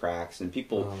falling through the cracks. And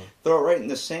people throw it right in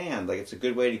the sand. Like, it's a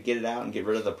good way to get it out and get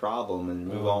rid of the problem and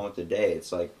move on with the day.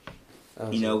 It's like,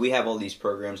 we have all these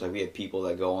programs. Like, we have people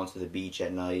that go onto the beach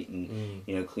at night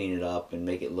and, clean it up and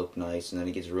make it look nice. And then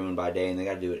it gets ruined by day, and they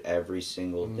got to do it every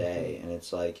single day. And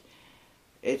it's like,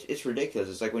 it's ridiculous.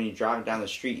 It's like when you drive down the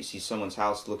street, you see someone's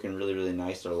house looking really, really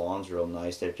nice. Their lawn's real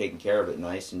nice. They're taking care of it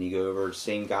nice. And you go over,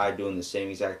 same guy doing the same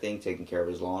exact thing, taking care of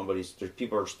his lawn. But there's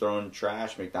people are throwing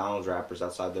trash, McDonald's wrappers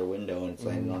outside their window, and it's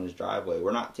landing on his driveway.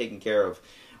 We're not taking care of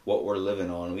what we're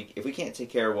living on. If we can't take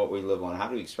care of what we live on, how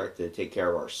do we expect to take care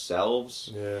of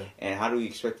ourselves? Yeah. And how do we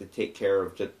expect to take care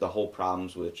of the whole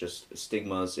problems with just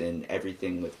stigmas and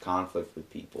everything with conflict with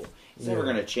people? It's never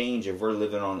going to change if we're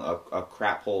living on a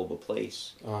crap hole of a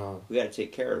place. We got to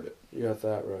take care of it. You got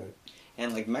that right.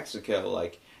 And like Mexico,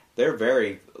 like they're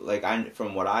very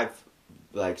from what I've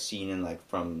like seen and like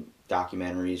from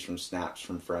documentaries, from snaps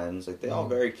from friends, like they're all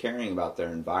very caring about their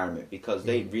environment because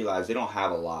they realize they don't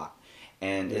have a lot.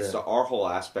 And it's our whole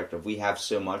aspect of we have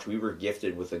so much. We were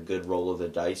gifted with a good roll of the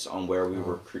dice on where we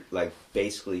were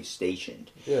basically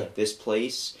stationed. Yeah. This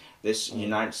place, this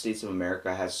United States of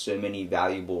America has so many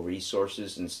valuable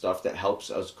resources and stuff that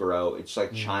helps us grow. It's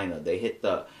like China. They hit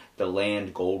the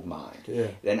land gold mine. Yeah.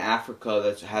 Then Africa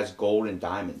that has gold and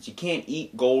diamonds. You can't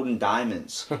eat gold and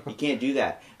diamonds. You can't do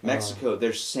that. Mexico,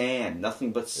 there's sand,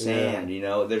 nothing but sand.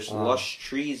 There's lush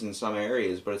trees in some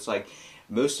areas, but it's like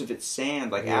most of it's sand,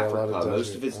 like Africa.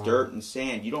 Most of it's dirt and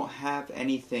sand. You don't have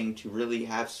anything to really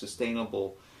have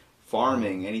sustainable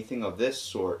farming, anything of this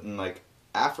sort. And like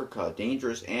Africa,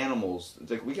 dangerous animals.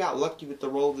 Like we got lucky with the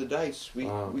roll of the dice. We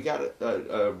got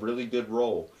a really good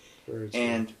roll.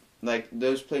 And like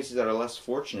those places that are less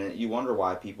fortunate, you wonder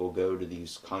why people go to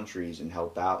these countries and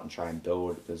help out and try and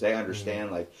build, because they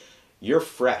understand like you're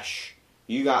fresh.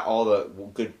 You got all the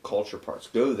good culture parts.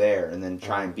 Go there and then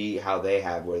try and be how they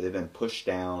have, where they've been pushed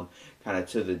down, kind of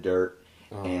to the dirt,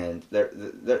 and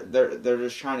they're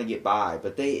just trying to get by.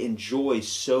 But they enjoy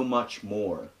so much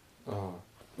more.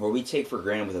 Where we take for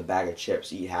granted with a bag of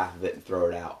chips, eat half of it and throw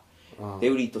it out. They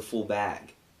would eat the full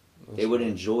bag. They would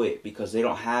enjoy it because they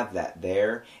don't have that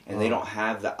there, and they don't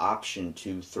have the option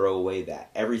to throw away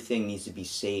that. Everything needs to be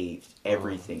saved.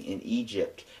 Everything. In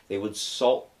Egypt, they would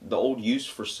salt. The old use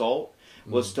for salt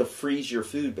was to freeze your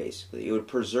food, basically. It would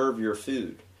preserve your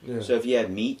food. Yeah. So if you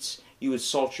had meats, you would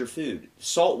salt your food.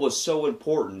 Salt was so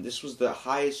important. This was the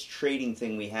highest trading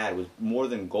thing we had. It was more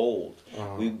than gold.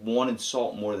 We wanted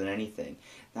salt more than anything.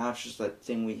 Now it's just that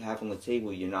thing we have on the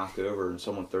table you knock over and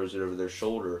someone throws it over their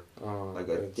shoulder like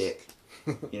a dick.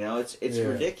 You know, it's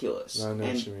ridiculous. I know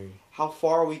what you mean. How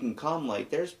far we can come,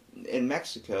 like in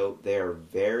Mexico, they are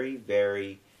very,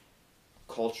 very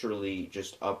culturally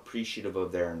just appreciative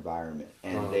of their environment.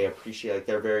 And they appreciate, like,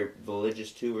 they're very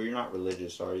religious too, or you're not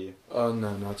religious, are you? No,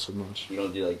 not so much. You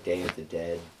don't do like Day of the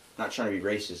Dead. Not trying to be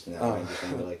racist in that way, just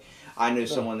saying, but like, I know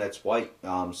someone that's white,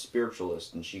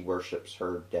 spiritualist, and she worships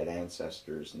her dead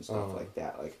ancestors and stuff like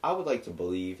that. Like, I would like to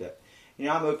believe that, you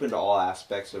know, I'm open to all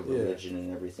aspects of religion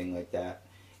and everything like that.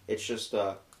 It's just,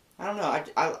 I don't know,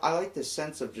 I like the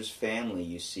sense of just family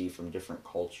you see from different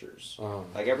cultures.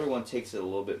 Like, everyone takes it a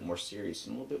little bit more serious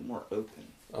and a little bit more open.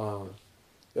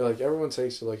 Yeah, like, everyone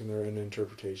takes it, like, in their own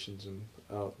interpretations and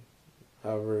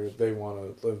however they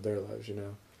want to live their lives, you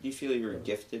know. Do you feel you're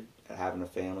gifted at having a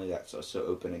family that's so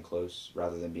open and close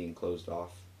rather than being closed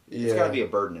off? It's got to be a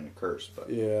burden and a curse,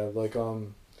 but... Yeah, like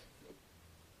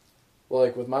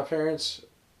with my parents,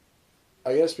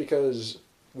 I guess because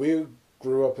we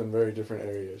grew up in very different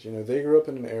areas. You know, they grew up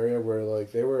in an area where,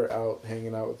 like, they were out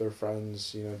hanging out with their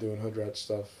friends, you know, doing hood rat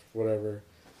stuff, whatever,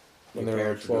 when they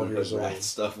were like 12 years old.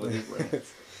 Stuff with your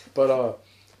friends. But,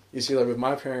 you see, like, with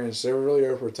my parents, they were really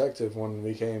overprotective when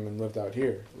we came and lived out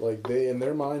here. Like, they, in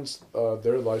their minds,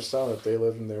 their lifestyle that they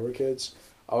lived when they were kids,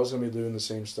 I was going to be doing the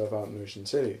same stuff out in Ocean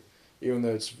City. Even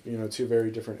though it's, you know, two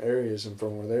very different areas and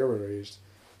from where they were raised.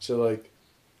 So, like,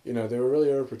 you know, they were really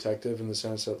overprotective in the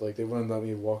sense that, like, they wouldn't let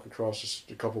me walk across just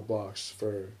a couple blocks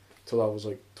till I was,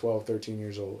 like, 12, 13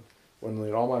 years old. When,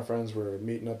 like, all my friends were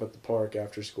meeting up at the park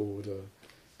after school to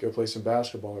go play some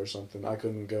basketball or something, I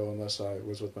couldn't go unless I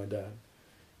was with my dad.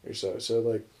 Or so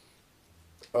like,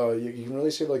 you can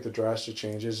really see, like, the drastic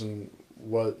changes in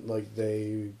what, like,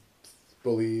 they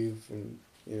believe and,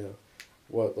 you know,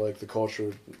 what, like, the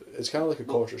culture, it's kind of like a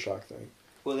culture shock thing.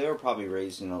 Well, they were probably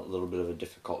raised in a little bit of a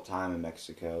difficult time in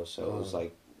Mexico, so it was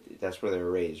like, that's where they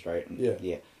were raised, right? And,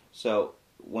 yeah. So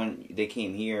when they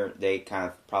came here, they kind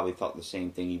of probably thought the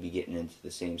same thing. You'd be getting into the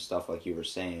same stuff like you were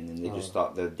saying, and they just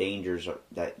thought the dangers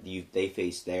that they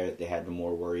faced there that they had to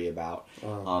more worry about.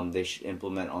 They should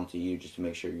implement onto you just to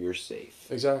make sure you're safe.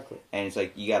 Exactly. And it's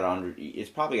like you got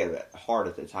it's probably got it hard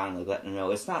at the time, like letting them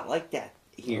know it's not like that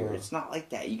here. It's not like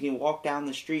that. You can walk down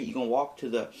the street. You can walk to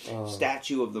the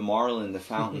statue of the Marlin, the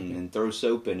fountain, and throw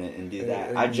soap in it and do that.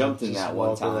 And I jumped in that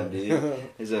one time, dude.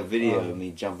 There's a video of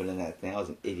me jumping in that thing. I was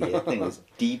an idiot. That thing was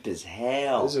deep as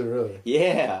hell. Is it really?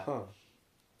 Yeah.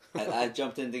 I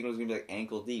jumped in thinking it was going to be like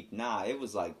ankle deep. Nah, it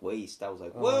was like waist. I was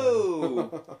like,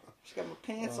 whoa. Just got my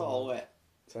pants all wet.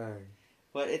 Dang.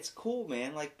 But it's cool,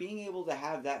 man. Like, being able to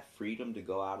have that freedom to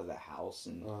go out of the house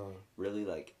and really,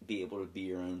 like, be able to be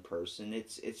your own person.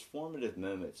 It's formative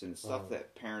moments and stuff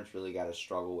that parents really got to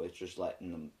struggle with, just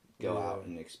letting them go out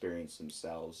and experience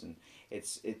themselves. And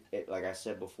it's like I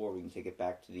said before, we can take it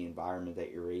back to the environment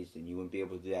that you're raised in. You wouldn't be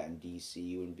able to do that in D.C.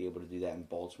 You wouldn't be able to do that in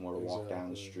Baltimore, to walk down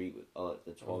the street with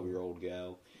the 12-year-old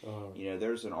go. You know,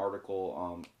 there's an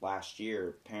article last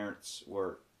year, parents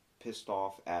were pissed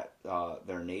off at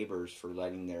their neighbors for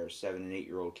letting their 7 and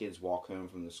 8-year-old kids walk home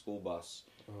from the school bus,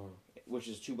 which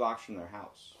is 2 blocks from their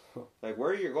house. Like, where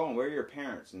are you going? Where are your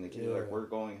parents? And the kids are like, we're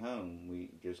going home. We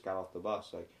just got off the bus.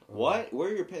 Like, what? Where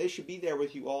are your parents? They should be there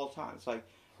with you all the time. It's like,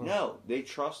 no, they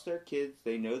trust their kids.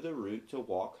 They know the route to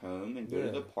walk home and go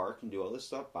to the park and do all this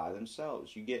stuff by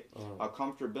themselves. You get a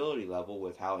comfortability level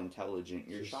with how intelligent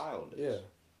your child is. Yeah,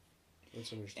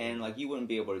 that's understandable. And, like, you wouldn't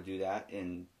be able to do that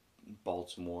in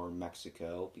Baltimore,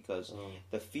 Mexico, because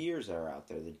the fears that are out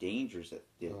there, the dangers that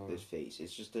they face.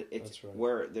 It's just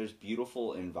where there's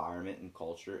beautiful environment and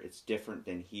culture. It's different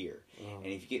than here. And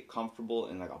if you get comfortable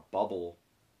in like a bubble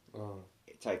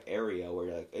type area where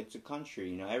you're like, it's a country,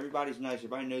 you know, everybody's nice,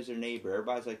 everybody knows their neighbor,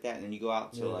 everybody's like that, and then you go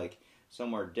out to like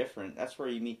somewhere different. That's where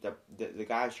you meet the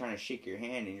guys trying to shake your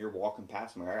hand, and you're walking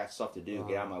past them like, I got stuff to do,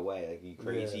 get out of my way, like, you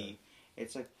crazy.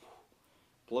 It's like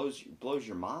blows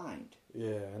your mind.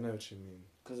 Yeah, I know what you mean.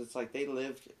 Because it's like they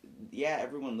lived,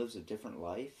 everyone lives a different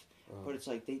life, but it's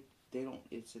like they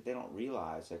don't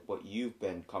realize like what you've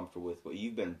been comfortable with, what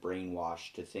you've been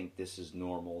brainwashed to think this is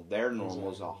normal. Their normal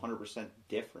is 100%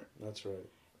 different. That's right.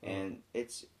 And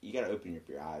you got to open up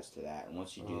your eyes to that. And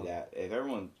once you do that, if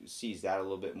everyone sees that a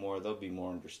little bit more, they'll be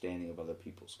more understanding of other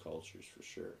people's cultures for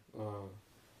sure.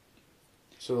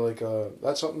 So like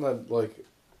that's something that like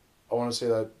I want to say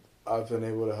that I've been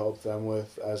able to help them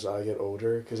with as I get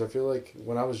older, because I feel like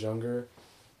when I was younger,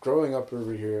 growing up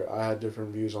over here, I had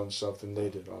different views on stuff than they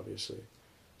did, obviously.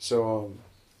 So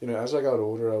as I got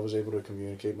older, I was able to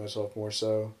communicate myself more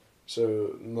so.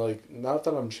 So like not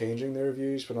that I'm changing their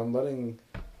views, but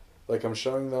I'm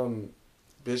showing them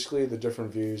basically the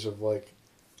different views of like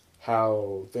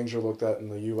how things are looked at in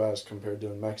the U.S. compared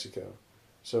to in Mexico.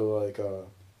 So like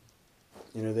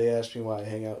they ask me why I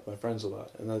hang out with my friends a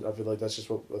lot, and I feel like that's just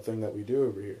a thing that we do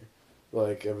over here.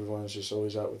 Like everyone's just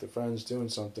always out with their friends doing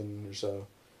something or so.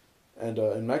 And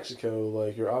in Mexico,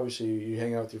 like you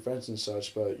hang out with your friends and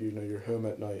such, but you're home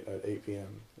at night at 8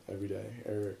 p.m. every day,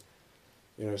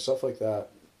 or stuff like that.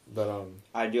 But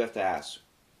I do have to ask,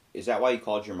 is that why you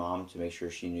called your mom, to make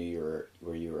sure she knew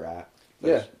where you were at?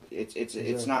 Yeah.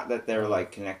 It's not that they're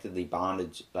like connectedly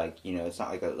bonded, like it's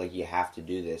not like you have to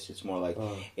do this. It's more like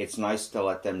it's nice to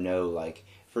let them know. Like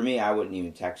for me, I wouldn't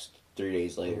even text 3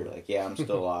 days later, like, yeah, I'm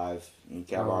still alive. And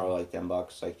can I borrow like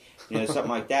 $10? Like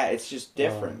something like that. It's just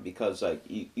different because like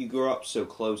you grow up so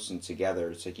close and together.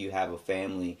 It's like you have a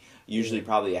family, usually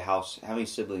probably a house. How many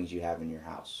siblings do you have in your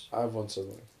house? I have one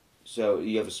sibling. So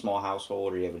you have a small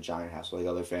household, or you have a giant household,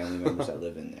 like other family members that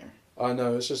live in there?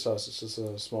 No, it's just us. It's just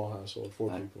a small household, 4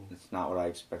 people. It's not what I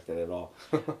expected at all.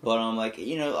 But like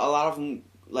a lot of them,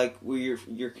 like where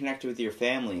you're connected with your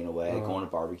family in a way, like going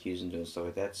to barbecues and doing stuff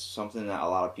like that. That's something that a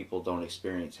lot of people don't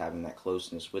experience, having that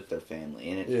closeness with their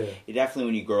family. And it definitely,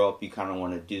 when you grow up, you kind of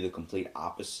want to do the complete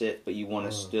opposite, but you want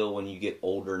to still, when you get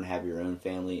older and have your own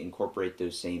family, incorporate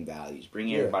those same values,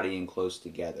 bring everybody in close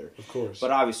together. Of course.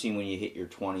 But obviously, when you hit your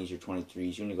 20s, your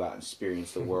 23s, you want to go out and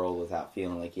experience the world without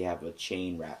feeling like you have a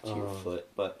chain wrapped to your foot.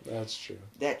 But that's true.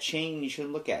 That chain, you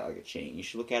shouldn't look at it like a chain. You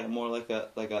should look at it more like a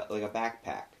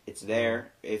backpack. It's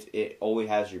there if it always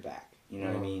has your back. You know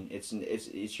what I mean?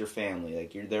 It's your family.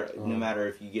 Like you're there no matter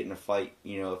if you get in a fight.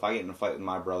 If I get in a fight with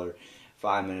my brother,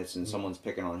 5 minutes and someone's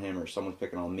picking on him or someone's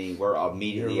picking on me, we're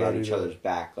immediately at each other's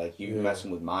back. Like you're messing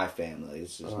with my family.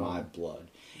 This is my blood.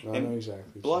 I know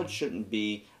exactly. Blood shouldn't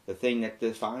be the thing that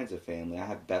defines a family. I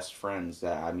have best friends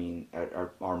that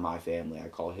are my family. I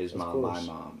call his mom my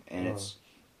mom, and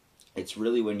it's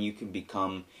really when you can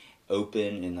become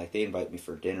open, and like they invite me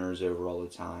for dinners over all the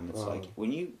time. It's like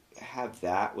when you have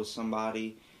that with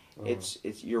somebody, it's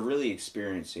you're really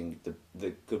experiencing the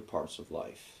good parts of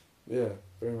life. Yeah,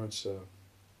 very much so.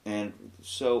 And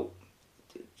so,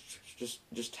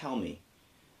 just tell me,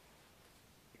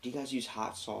 do you guys use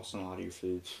hot sauce in a lot of your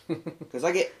foods? Because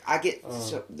I get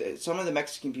some of the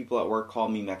Mexican people at work call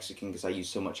me Mexican because I use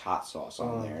so much hot sauce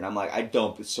on there, and I'm like, I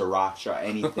dump sriracha,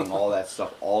 anything, all that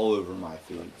stuff all over my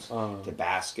foods.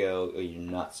 Tabasco, you're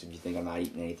nuts if you think I'm not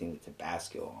eating anything with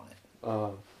Tabasco on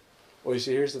it. Well, you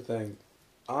see, here's the thing.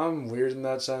 I'm weird in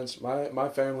that sense. My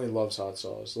family loves hot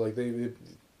sauce. Like they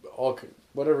all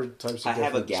whatever types of. I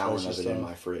have a gallon of it in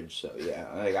my fridge, so yeah,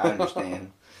 like I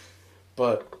understand.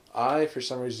 But I, for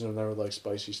some reason, have never liked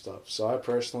spicy stuff. So I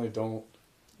personally don't,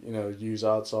 use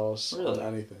hot sauce on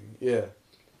anything. Yeah.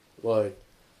 Like,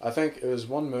 I think it was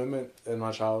one moment in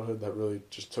my childhood that really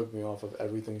just took me off of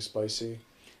everything spicy.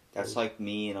 That's like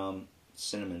me and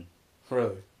cinnamon.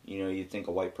 Really? You'd think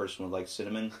a white person would like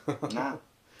cinnamon. Nah.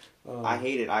 I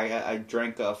hate it. I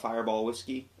drank a Fireball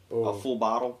whiskey, a full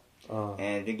bottle, and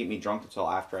it didn't get me drunk until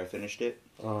after I finished it.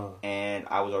 And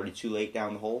I was already too late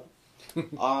down the hole.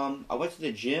 I went to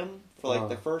the gym for like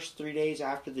the first 3 days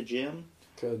after the gym.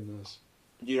 Goodness.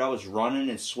 Dude, I was running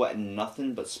and sweating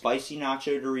nothing but spicy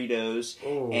nacho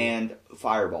Doritos and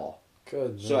Fireball.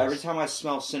 Goodness. So every time I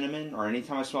smell cinnamon or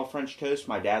anytime I smell French toast,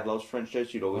 my dad loves French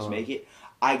toast, he'd always make it.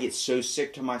 I get so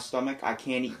sick to my stomach, I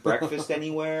can't eat breakfast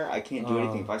anywhere. I can't do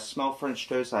anything. If I smell French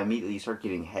toast, I immediately start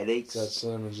getting headaches. That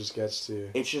cinnamon just gets to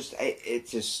you. It's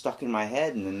just stuck in my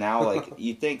head, and then now, like,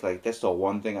 you think, like, that's the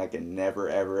one thing I can never,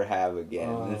 ever have again.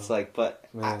 And it's like, but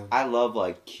I love,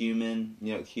 like, cumin.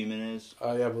 You know what cumin is?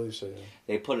 Yeah, I believe so, yeah.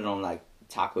 They put it on, like,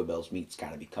 Taco Bell's meat's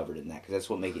got to be covered in that, because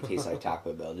that's what make it taste like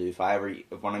Taco Bell, dude.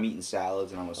 When I'm eating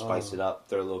salads and I'm going to spice it up,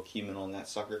 throw a little cumin on that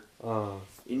sucker.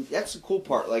 And that's the cool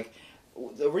part, like,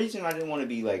 the reason I didn't want to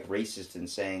be like racist and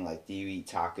saying like, do you eat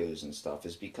tacos and stuff,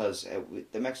 is because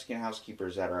the Mexican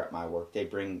housekeepers that are at my work, they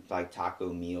bring like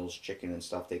taco meals, chicken and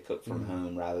stuff they cook from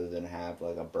home rather than have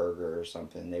like a burger or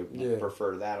something. They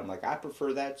prefer that. I'm like, I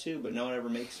prefer that too, but no one ever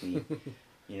makes me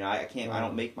You know, I can't. I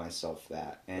don't make myself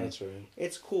that, and that's right.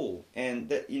 It's cool.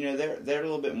 And you know, they're a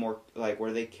little bit more like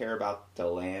where they care about the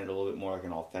land a little bit more, like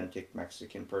an authentic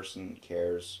Mexican person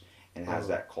cares and has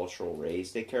that cultural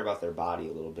raise. They care about their body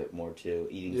a little bit more too,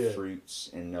 eating fruits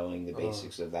and knowing the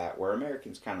basics of that. Where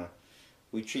Americans kind of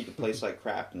we treat the place like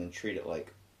crap and then treat it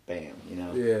like bam, you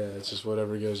know. Yeah, it's just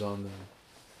whatever goes on there.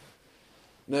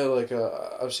 No, like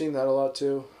I've seen that a lot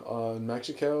too. In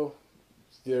Mexico,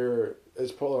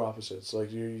 it's polar opposites.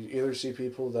 Like you either see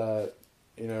people that,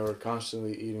 you know, are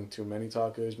constantly eating too many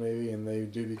tacos maybe and they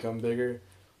do become bigger,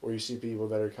 or you see people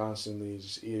that are constantly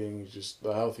just eating just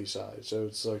the healthy side. So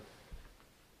it's like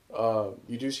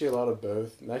you do see a lot of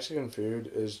both. Mexican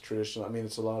food is traditional. I mean,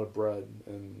 it's a lot of bread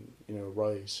and, you know,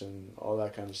 rice and all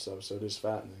that kind of stuff. So it is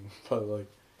fattening, but like.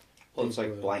 Well, it's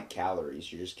like blank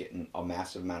calories. You're just getting a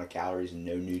massive amount of calories and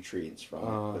no nutrients from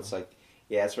it. But it's like,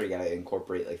 yeah, that's where you gotta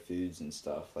incorporate like foods and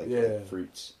stuff, like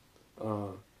fruits.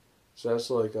 So that's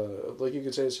like you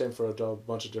could say the same for a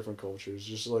bunch of different cultures.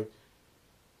 Just like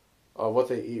what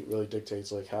they eat really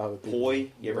dictates like how the people.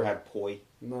 Poi. You ever had poi?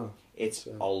 No. It's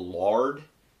a lard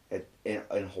in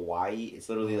Hawaii. It's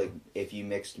literally like if you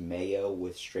mixed mayo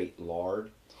with straight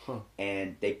lard,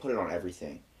 and they put it on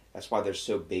everything. That's why they're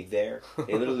so big there.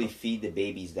 They literally feed the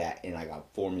babies that in like a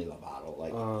formula bottle,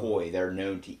 like poi. They're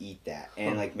known to eat that,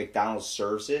 and like McDonald's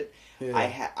serves it. Yeah.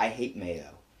 I hate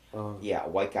mayo. Yeah, a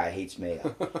white guy hates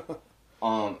mayo.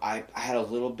 I had a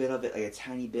little bit of it, like a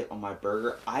tiny bit on my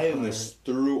burger. I almost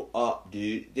threw up,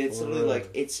 dude. It's literally like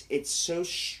it's so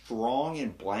strong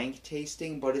and blank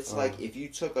tasting, but it's like if you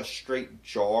took a straight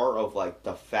jar of like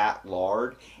the fat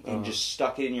lard and just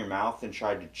stuck it in your mouth and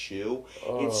tried to chew.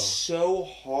 It's so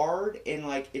hard and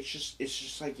like it's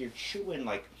just like you're chewing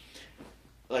like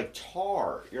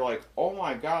tar. You're like, oh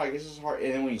my god, I guess this is hard.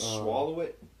 And then when you swallow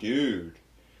it, dude.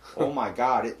 Oh my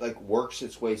god, it like works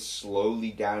its way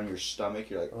slowly down your stomach.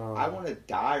 You're like, I want to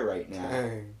die right now.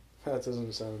 Dang, that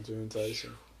doesn't sound too enticing.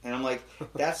 And I'm like,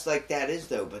 that's like that is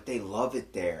though, but they love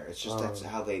it there. It's just that's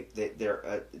how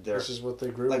they're this is what they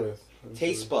grew like, with.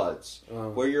 Taste buds,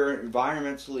 where you're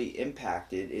environmentally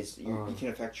impacted is you can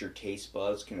affect your taste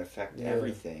buds, can affect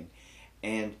everything,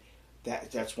 and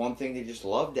that's one thing they just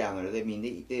love down there.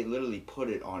 They literally put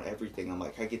it on everything. I'm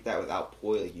like, I get that without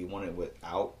poi. Like, you want it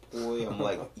without poi? I'm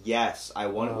like, yes, I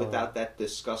want it without that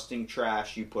disgusting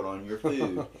trash you put on your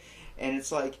food. And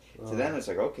it's like, to them, it's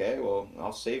like, okay, well,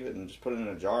 I'll save it and just put it in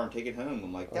a jar and take it home.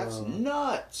 I'm like, that's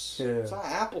nuts. Yeah. It's not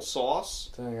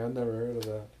applesauce. Dang, I've never heard of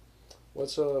that.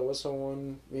 What's the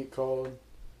one meat called?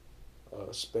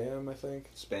 Spam, I think.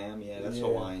 Spam, yeah, that's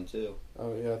Hawaiian too.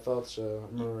 Oh yeah, I thought so.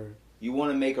 I remember. You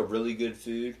want to make a really good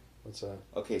food? What's that?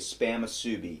 Okay, spam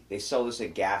asubi. They sell this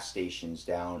at gas stations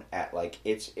down at like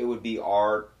it would be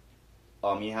our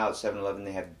you know how at 7-Eleven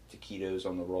they have taquitos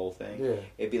on the roll thing? Yeah.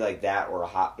 It'd be like that or a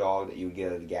hot dog that you would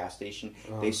get at the gas station.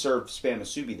 They serve spam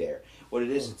asubi there. What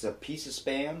it is, it's a piece of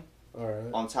spam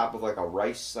on top of like a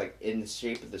rice, like in the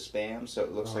shape of the spam, so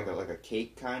it looks like a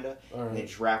cake kinda. And they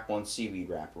just wrap one seaweed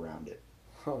wrap around it.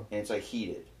 And it's like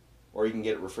heated. Or you can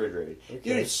get it refrigerated. Okay.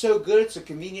 Dude, it's so good. It's a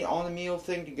convenient on-the-meal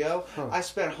thing to go. I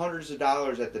spent hundreds of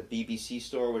dollars at the BBC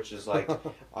store, which is like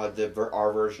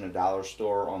our version of Dollar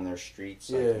Store on their streets,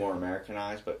 like more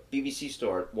Americanized. But BBC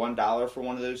store, $1 for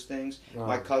one of those things.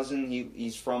 My cousin,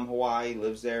 he's from Hawaii,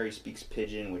 lives there. He speaks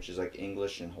Pidgin, which is like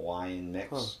English and Hawaiian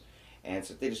mix. And it's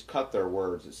like they just cut their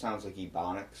words. It sounds like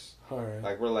Ebonics.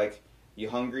 Like we're like, you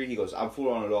hungry? He goes, I'm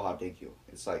full on aloha, thank you.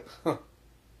 It's like,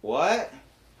 what?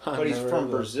 But he's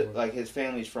from Brazil, like his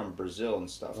family's from Brazil and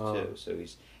stuff too, so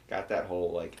he's got that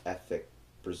whole like ethnic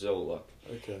Brazil look.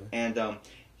 Okay. And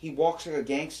he walks like a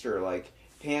gangster, like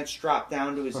pants drop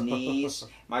down to his knees.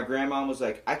 My grandma was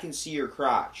like, "I can see your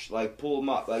crotch, like pull him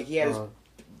up." Like he had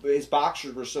his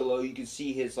boxers were so low you could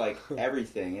see his like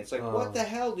everything. It's like, what the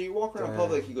hell? Do you walk around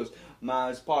public? He goes,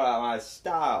 "It's part of my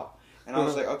style." And I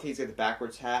was like, okay, he's got the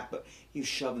backwards hat, but he was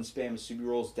shoving Spam Asubi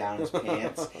rolls down his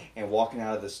pants and walking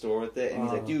out of the store with it. And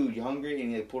he's like, dude, you hungry?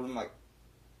 And he pulled him like,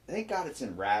 thank God it's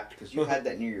wrapped because you had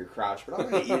that near your crotch, but I'm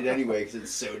going to eat it anyway because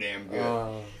it's so damn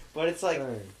good. But it's like,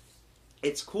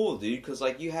 it's cool, dude, because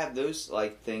like you have those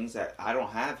like things that I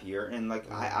don't have here. And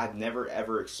like I've never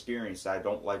ever experienced. I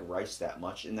don't like rice that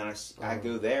much. And then I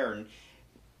go there and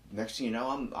next thing you know,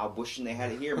 I'm wishing they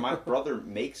had it here. My brother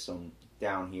makes them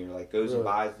down here, like goes and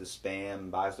buys the spam,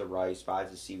 buys the rice,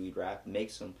 buys the seaweed wrap,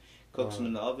 makes them, cooks them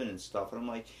in the oven and stuff. And I'm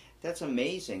like, that's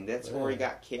amazing. That's where he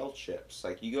got kale chips.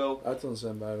 Like you go, that doesn't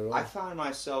sound bad at all. I find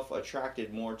myself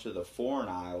attracted more to the foreign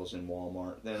aisles in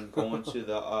Walmart than going to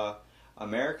the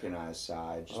Americanized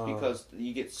side, just because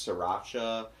you get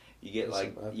sriracha You get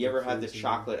That's some you ever had the foods in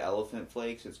chocolate elephant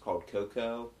flakes? It's called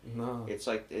cocoa. No. It's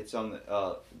like it's on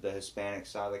the Hispanic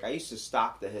side. Like I used to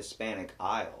stock the Hispanic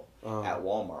aisle at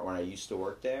Walmart when I used to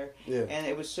work there. Yeah. And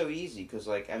it was so easy because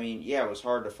like I mean yeah it was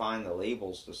hard to find the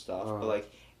labels to stuff, but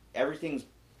like everything's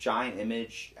giant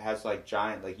image has like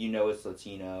giant like it's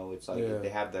Latino. It's like they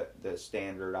have the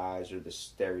standardized or the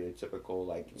stereotypical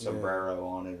like sombrero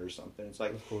on it or something. It's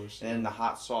like of course, and then the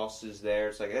hot sauce is there.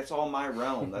 It's like that's all my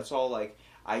realm. That's all like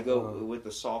I go with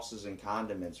the sauces and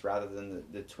condiments rather than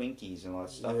the Twinkies and all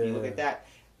that stuff. Yeah. You look at that.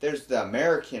 There's the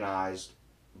Americanized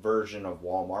version of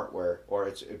Walmart or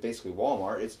it's basically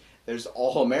Walmart. There's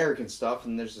all American stuff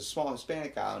and there's a small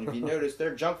Hispanic aisle. And if you notice,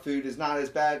 their junk food is not as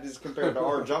bad as compared to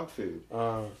our junk food.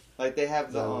 Like they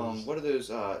have the what are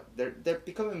those? They're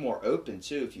becoming more open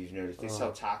too. If you've noticed, they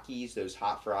sell Takis, those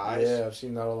hot fries. Yeah, I've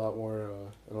seen that a lot more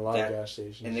in a lot of gas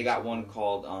stations. And they got one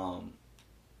called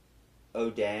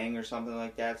Odang or something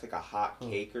like that. It's like a hot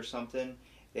cake or something.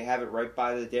 They have it right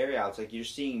by the dairy aisle. It's like you're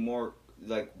seeing more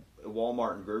like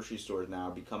Walmart and grocery stores now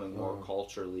are becoming more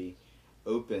culturally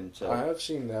open to. I have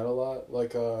seen that a lot.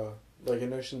 Like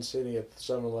in Ocean City at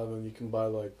 7-Eleven, you can buy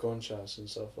like conchas and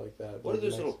stuff like that. What are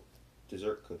those little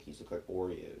dessert cookies? Look like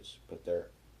Oreos, but they're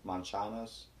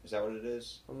manchanas. Is that what it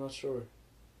is? I'm not sure.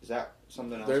 Is that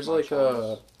something else? There's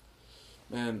manchanas?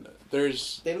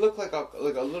 there's. They look like a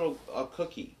little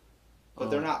cookie,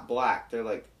 but they're not black. They're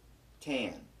like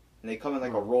tan, and they come in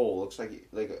like a roll. Looks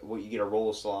like what you get a roll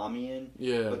of salami in.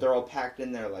 Yeah. But they're all packed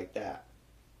in there like that.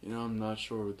 I'm not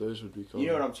sure what those would be called. You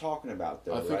know what I'm talking about,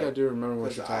 though, I think right? I do remember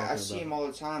what you're talking about. I see them all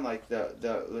the time, like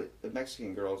the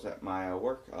Mexican girls at my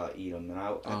work eat them,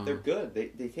 and they're good.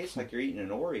 They taste like you're eating an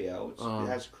Oreo. It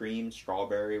has cream,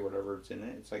 strawberry, whatever it's in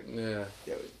it. It's like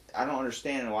I don't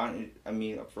understand why. I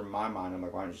mean, from my mind, I'm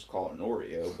like, why don't you just call it an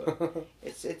Oreo? But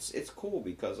it's cool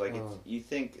because like you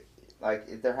think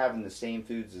like they're having the same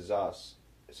foods as us,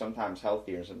 sometimes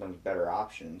healthier and sometimes better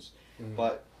options,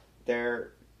 but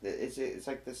they're. It's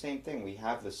like the same thing. We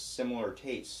have the similar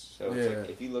tastes. So it's like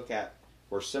if you look at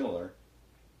we're similar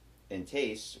in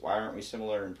taste, why aren't we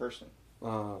similar in person?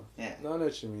 No, I know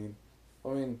what you mean. I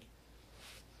mean,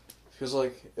 because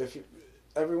like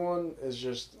everyone is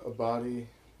just a body,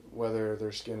 whether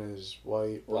their skin is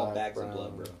white, we're all black, bags brown. of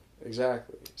blood, bro.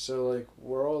 Exactly. So like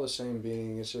we're all the same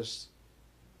being. It's just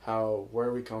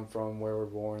where we come from, where we're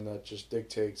born, that just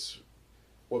dictates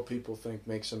what people think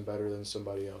makes them better than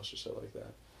somebody else or stuff like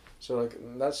that. So, like,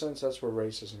 in that sense, that's where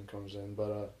racism comes in.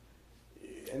 But,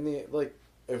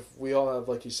 if we all have,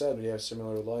 like you said, we have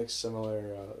similar likes,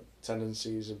 similar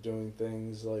tendencies of doing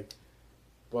things,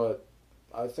 but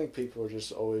I think people are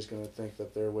just always going to think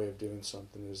that their way of doing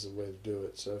something is the way to do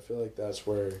it. So I feel like that's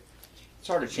where... It's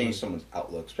hard to change someone's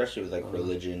outlook, especially with,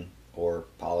 religion or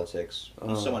politics.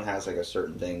 When someone has, a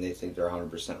certain thing they think they're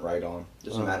 100% right on,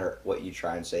 doesn't matter what you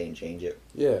try and say and change it.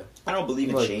 Yeah. I don't believe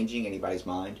in changing anybody's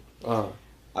mind.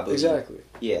 I believe, exactly.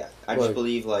 Yeah. I just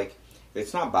believe, if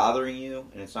it's not bothering you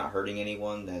and it's not hurting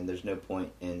anyone, then there's no point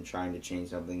in trying to change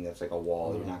something that's like a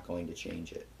wall. You're not going to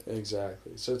change it.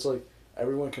 Exactly. So it's like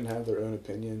everyone can have their own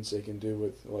opinions. They can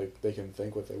do they can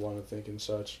think what they want to think and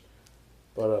such.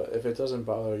 But if it doesn't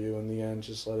bother you in the end,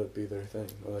 just let it be their thing.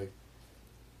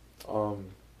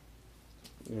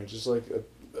 Just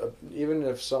even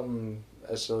if something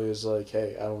as silly as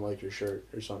hey, I don't like your shirt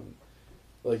or something.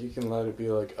 You can let it be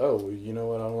oh, you know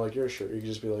what, I don't like your shirt. You can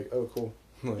just be oh, cool.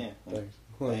 Thanks.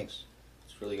 Thanks.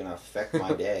 It's really going to affect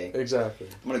my day. Exactly.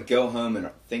 I'm going to go home and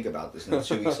think about this, and then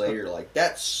 2 weeks later, you're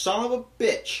that son of a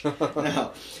bitch.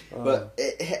 No. But,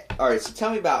 all right, so tell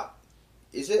me about,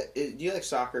 do you like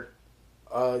soccer?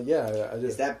 Yeah, I do.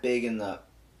 Is that big in the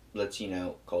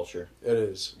Latino culture? It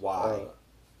is. Why?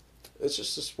 It's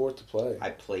just a sport to play. I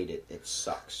played it. It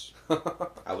sucks.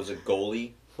 I was a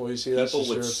goalie. Well, you see, that's people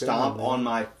would just your stomp opinion, on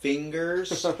my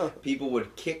fingers. People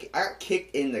would kick. I got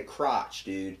kicked in the crotch,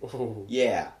 dude. Ooh.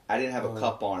 Yeah, I didn't have a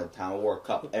cup on at the time. I wore a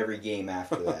cup every game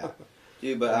after that,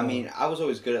 dude. But I mean, I was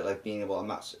always good at being able. I'm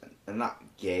not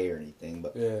gay or anything,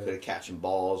 but good at catching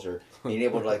balls or being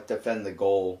able to defend the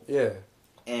goal. Yeah.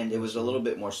 And it was a little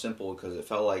bit more simple because it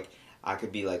felt like I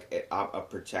could be a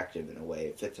protective in a way.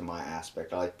 It fit to my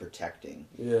aspect. I like protecting.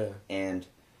 Yeah. And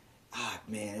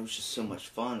man, it was just so much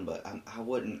fun. But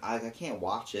I can't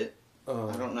watch it.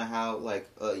 I don't know how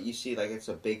you see it's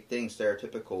a big thing,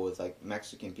 stereotypical with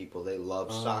Mexican people. They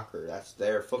love soccer. That's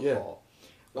their football.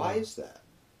 Yeah. Why is that?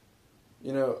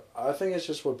 I think it's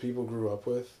just what people grew up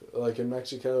with. In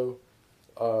Mexico,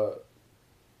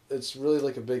 it's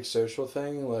really a big social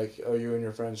thing. You and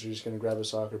your friends are just going to grab a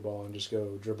soccer ball and just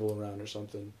go dribble around or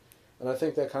something. And I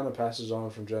think that kind of passes on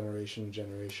from generation to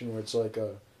generation, where it's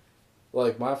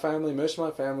Like, most of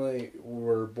my family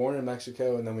were born in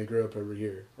Mexico, and then we grew up over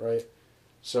here, right?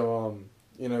 So,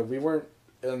 we weren't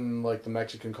in, like, the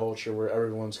Mexican culture where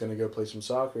everyone's going to go play some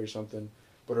soccer or something.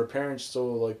 But our parents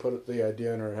still, like, put the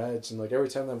idea in our heads. And, like, every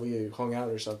time that we hung out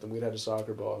or something, we'd had a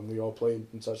soccer ball, and we all played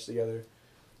and such together.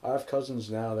 I have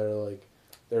cousins now that are, like,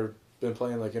 they've been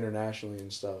playing, like, internationally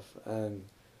and stuff. And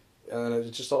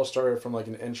it just all started from, like,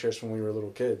 an interest when we were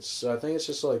little kids. So I think it's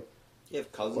just, like... You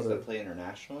have cousins that play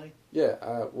internationally?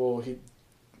 Yeah. Well, he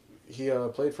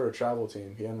played for a travel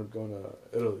team. He ended up going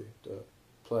to Italy to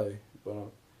play. But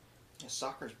yeah,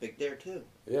 soccer's big there, too.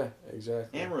 Yeah,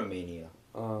 exactly. And Romania.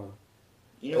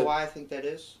 You know why I think that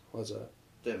is? What's that?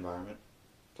 The environment.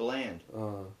 The land.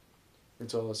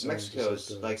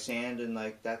 Mexico's like sand and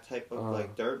like that type of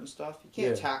like dirt and stuff. You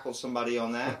can't tackle somebody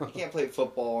on that. You can't play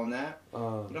football on that.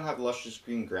 You don't have luscious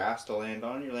green grass to land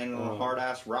on. You're landing on hard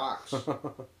ass rocks.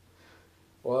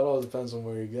 Well, it all depends on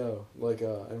where you go. Like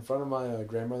in front of my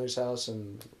grandmother's house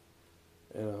and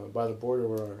by the border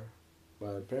where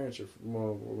my parents are,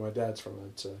 where my dad's from,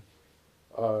 I'd say.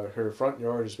 Her front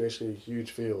yard is basically a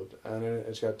huge field, and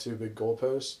it's got 2 big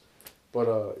goalposts.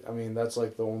 But I mean, that's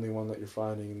like the only one that you're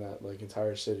finding in that like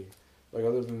entire city. Like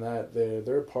other than that,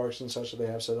 there are parks and such that they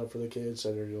have set up for the kids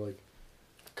that are like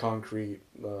concrete,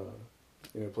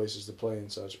 places to play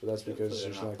and such. But that's because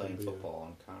there's not playing going to be football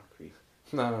on concrete.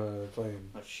 No, they're playing.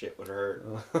 That shit would hurt.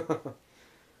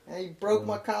 Hey, you broke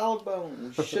my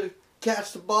collarbone. You should have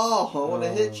catched the ball. I want to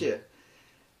hit you.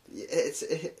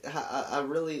 I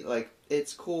really like.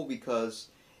 It's cool because,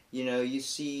 you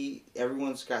see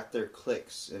everyone's got their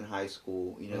cliques in high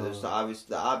school. There's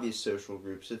the obvious social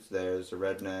groups. It's there. There's the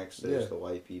rednecks. There's the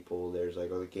white people. There's like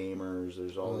all the gamers.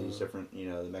 There's all these different,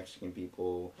 the Mexican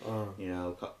people.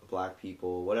 Black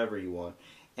people. Whatever you want.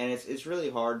 And it's really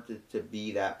hard to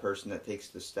be that person that takes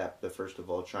the step to first of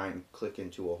all try and click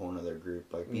into a whole other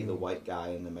group. Like be the white guy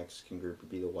in the Mexican group or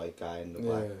be the white guy in the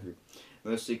black group.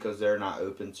 Mostly because they're not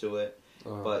open to it.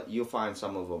 But you'll find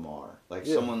some of them are. Like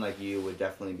someone like you would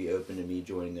definitely be open to me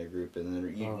joining their group, and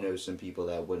then you know some people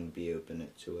that wouldn't be open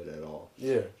to it at all.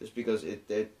 Yeah. Just because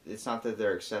it's not that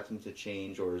they're accepting to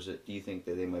change, or do you think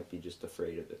that they might be just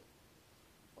afraid of it?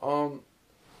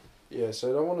 Yeah, so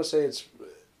I don't want to say it's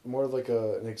more like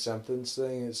an acceptance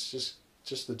thing. It's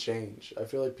just the change. I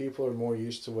feel like people are more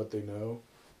used to what they know.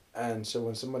 And so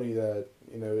when somebody that,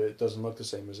 it doesn't look the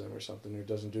same as them or something, or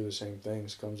doesn't do the same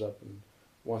things, comes up and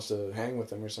wants to hang with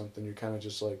them or something, you're kind of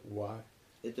just like, why?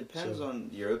 It depends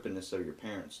on your openness of your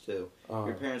parents, too.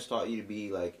 Your parents taught you to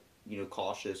be, like,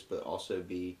 cautious, but also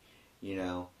be,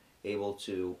 able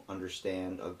to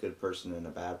understand a good person and a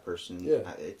bad person.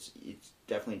 Yeah. It's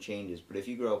definitely changes. But if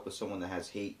you grow up with someone that has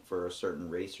hate for a certain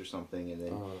race or something, and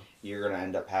then you're going to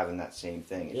end up having that same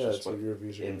thing. It's just what your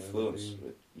views are influence.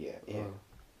 Yeah.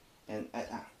 And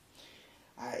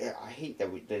I hate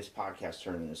that this podcast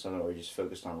turned into something where we just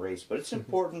focused on race, but it's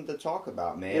important to talk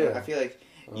about, man. Yeah. I feel like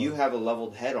you have a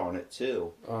leveled head on it,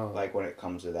 too. Like, when it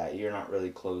comes to that. You're not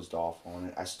really closed off on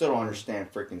it. I still don't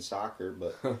understand freaking soccer,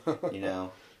 but,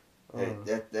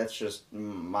 that's just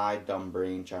my dumb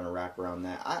brain trying to wrap around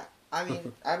that. I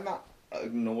mean, I'm not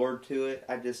ignored to it.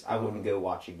 I wouldn't go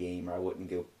watch a game, or I wouldn't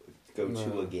go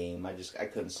to a game. I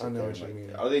couldn't sit there and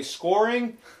like, are they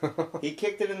scoring? He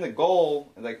kicked it in the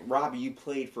goal. And like, Robbie, you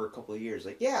played for a couple of years.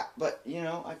 Like, yeah, but,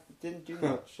 I didn't do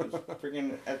much. I was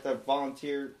freaking at the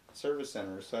volunteer service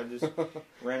center, so I just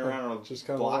ran around on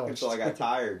a block until I got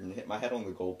tired and hit my head on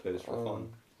the goalpost for fun.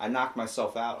 I knocked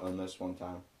myself out on this one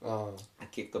time. I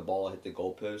kicked the ball, hit the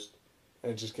goalpost.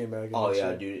 And it just came back. Oh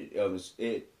yeah, dude!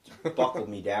 It buckled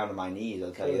me down to my knees.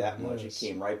 I'll tell you that much. It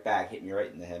came right back, hit me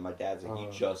right in the head. My dad's like,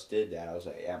 "You just did that." I was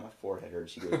like, "Yeah, my forehead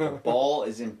hurts." He goes, "The ball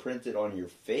is imprinted on your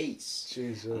face."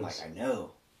 Jesus. I'm like, "I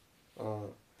know,"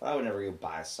 but I would never go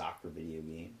buy a soccer video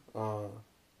game.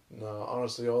 No,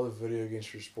 honestly, all the video games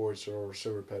for sports are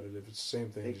so repetitive. It's the same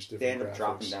thing, just different. They end up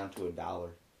dropping down to $1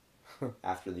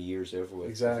 after the year's over with.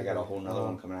 Exactly. They got a whole nother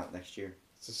one coming out next year.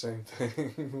 It's the same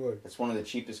thing. Look. It's one of the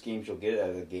cheapest games you'll get at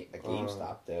a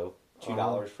GameStop, though.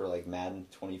 $2 for, like, Madden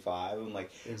 25. I'm like,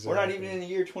 we're not even in the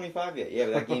year 25 yet. Yeah,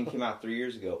 but that game came out 3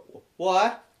 years ago.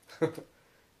 What?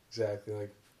 Exactly.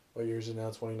 Like, what year is it now?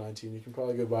 2019. You can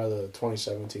probably go buy the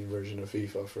 2017 version of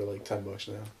FIFA for, like, $10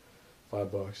 now.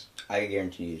 $5. I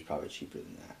guarantee you it's probably cheaper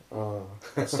than that.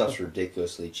 That stuff's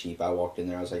ridiculously cheap. I walked in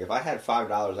there, I was like, if I had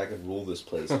 $5, I could rule this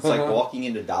place. It's like walking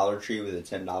into Dollar Tree with a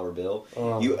 $10 bill.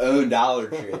 You own Dollar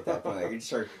Tree at that point. Like, you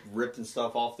start ripping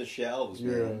stuff off the shelves,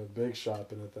 You're man. Big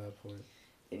shopping at that point.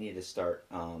 They need to start,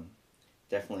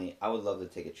 definitely, I would love to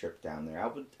take a trip down there.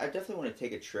 I definitely want to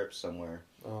take a trip somewhere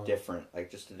different, like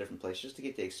just a different place, just to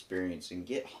get the experience and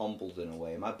get humbled in a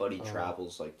way. My buddy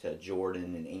travels like to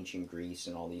Jordan and ancient Greece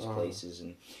and all these places,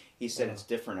 and he said it's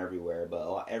different everywhere,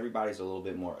 but everybody's a little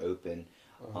bit more open.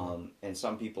 And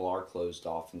some people are closed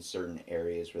off in certain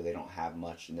areas where they don't have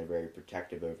much and they're very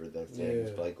protective over their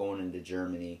things. But like going into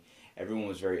Germany, everyone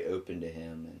was very open to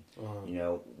him and, you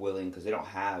know, willing, because they don't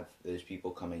have those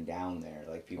people coming down there.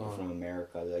 Like people from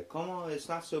America, they're like, come on, it's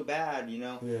not so bad, you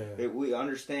know. We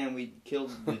understand we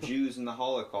killed the Jews in the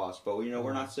Holocaust, but, you know,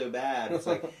 we're not so bad. It's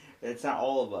like, it's not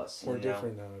all of us. We're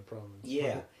different now, I promise.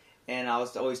 Yeah. And I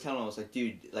was always telling him, I was like,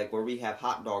 dude, like where we have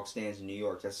hot dog stands in New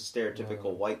York, that's a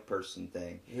stereotypical white person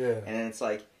thing. Yeah. And then it's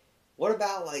like, what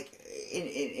about like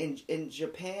in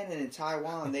Japan and in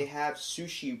Taiwan, they have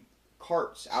sushi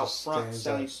carts out front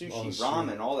selling sushi,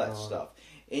 ramen, all that stuff.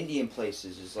 Indian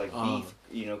places is like beef,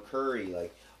 you know, curry,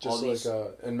 like just all these.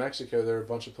 Like in Mexico, there are a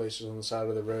bunch of places on the side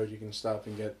of the road you can stop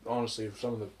and get, honestly,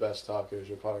 some of the best tacos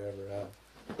you'll probably ever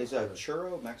have. Is a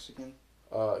churro Mexican?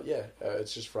 Yeah,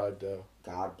 it's just fried dough.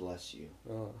 God bless you.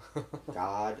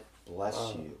 God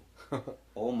bless you.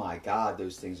 Oh my God,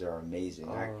 those things are amazing.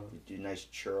 I do a nice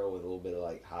churro with a little bit of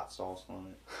like hot sauce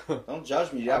on it. Don't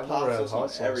judge me. You got hot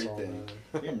sauce on everything.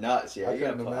 You're nuts. Yeah, I you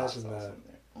got couldn't hot imagine sauce that.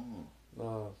 in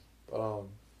there.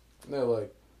 No,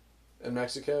 like in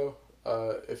Mexico,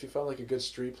 if you found like a good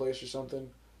street place or something,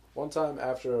 one time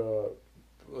after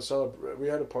we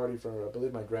had a party for I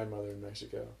believe my grandmother in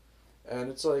Mexico.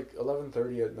 And it's like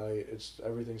 11:30 at night.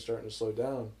 Everything's starting to slow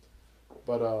down,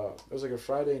 but it was like a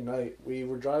Friday night. We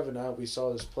were driving out. We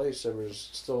saw this place that was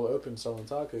still open selling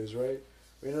tacos. Right.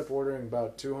 We ended up ordering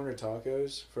about 200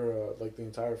 tacos for like the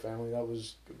entire family. That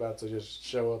was about to just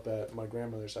show up at my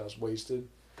grandmother's house, wasted,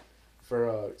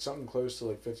 for something close to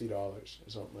like $50 or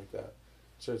something like that.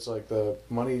 So it's like the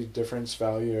money difference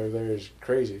value over there is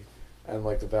crazy, and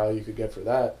like the value you could get for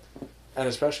that. And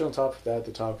especially on top of that,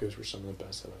 the tacos were some of the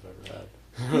best that I've ever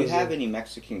had. Do you have any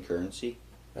Mexican currency?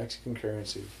 Mexican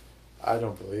currency? I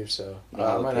don't believe so.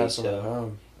 I might have some at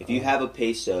home. If you have a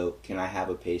peso, can I have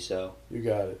a peso? You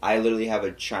got it. I literally have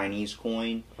a Chinese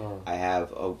coin. I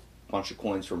have a bunch of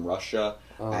coins from Russia.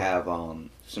 I have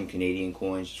some Canadian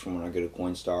coins just from when I go to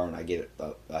Coinstar, and I get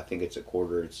I think it's a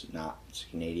quarter. It's not. It's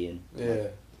Canadian. Yeah.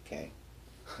 Like, okay.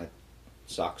 That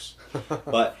sucks.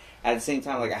 But at the same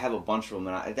time, like I have a bunch of them,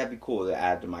 and that'd be cool to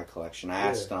add to my collection. I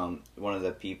asked one of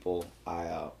the people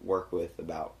I work with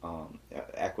about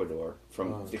Ecuador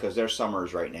because their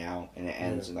summer's right now, and it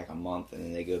ends in like a month, and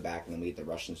then they go back and then we get the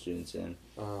Russian students in.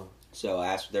 So I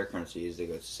asked what their currency is. They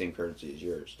go, it's the same currency as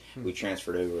yours. We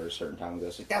transferred over a certain time ago.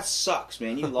 It's like, that sucks,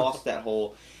 man. You lost that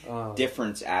whole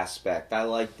difference aspect. I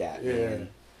like that, man.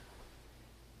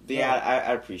 But yeah,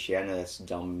 I appreciate it. I know that's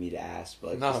dumb of me to ask,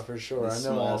 but no, for sure. A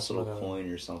small little coin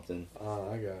or something.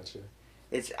 I got you.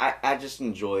 I just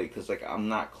enjoy it because like I'm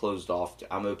not closed off.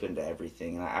 I'm open to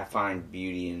everything, and I find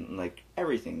beauty in like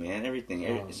everything, man.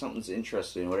 Everything. Something's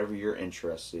interesting. Whatever you're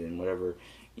interested in, whatever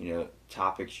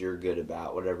topics you're good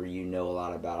about, whatever you know a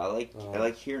lot about. I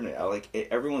like hearing it. I like it.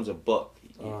 Everyone's a book,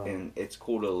 and it's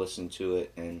cool to listen to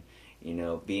it and.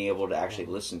 Being able to actually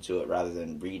listen to it rather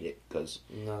than read it, because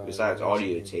besides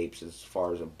audio tapes, as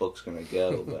far as a book's going to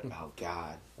go, but oh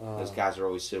god, those guys are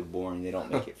always so boring, they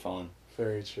don't make it fun.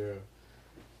 Very true.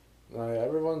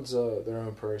 Everyone's their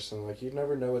own person. Like, you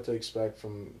never know what to expect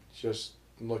from just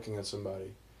looking at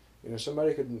somebody.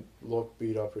 Somebody could look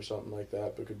beat up or something like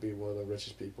that, but could be one of the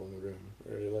richest people in the room.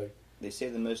 Or they say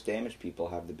the most damaged people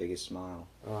have the biggest smile.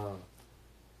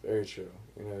 Very true.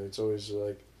 It's always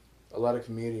like a lot of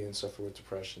comedians suffer with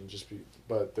depression,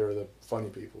 but they're the funny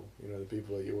people, the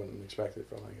people that you wouldn't expect it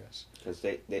from, I guess. Because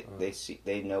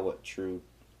they know what true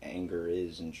anger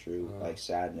is and true like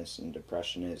sadness and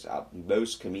depression is.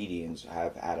 Most comedians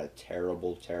have had a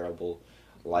terrible, terrible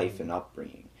life and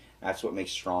upbringing. That's what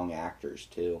makes strong actors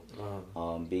too.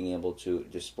 Being able to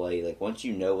display, like, once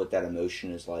you know what that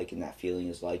emotion is like and that feeling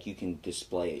is like, you can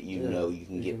display it. You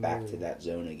can get back to that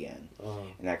zone again,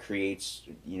 and that creates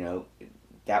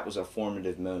that was a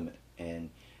formative moment,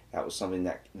 and that was something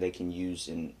that they can use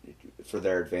for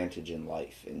their advantage in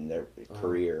life, in their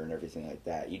career and everything like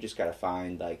that. You just got to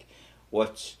find, like,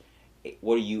 what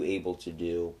are you able to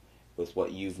do with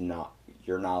what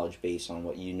your knowledge base on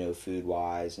what food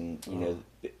wise, and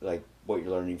like what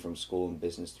you're learning from school and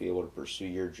business to be able to pursue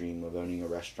your dream of owning a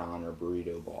restaurant or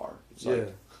burrito bar. It's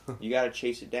like you got to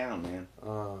chase it down, man.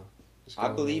 I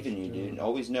believe in you, dude.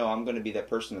 Always know I'm going to be that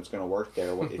person that's going to work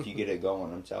there if you get it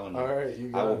going. I'm telling you. All right,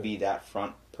 I will be that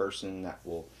front person that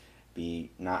will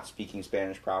be not speaking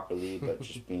Spanish properly, but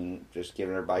just giving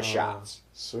everybody shots.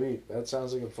 Sweet. That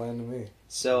sounds like a plan to me.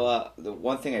 So the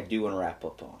one thing I do want to wrap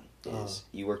up on is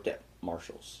you worked at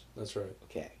Marshalls. That's right.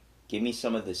 Okay. Give me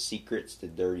some of the secrets to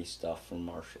dirty stuff from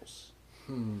Marshalls.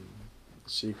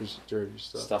 Secrets to dirty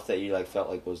stuff. Stuff that you felt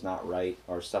like was not right,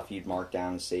 or stuff you'd mark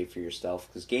down and save for yourself.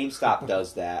 Because GameStop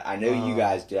does that. I know you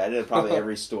guys do. I know probably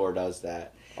every store does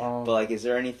that. But is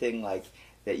there anything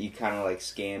that you kind of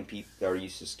scam people, or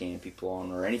used to scam people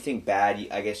on, or anything bad?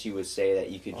 I guess you would say that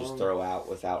you could just throw out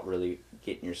without really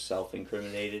getting yourself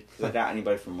incriminated. Because I doubt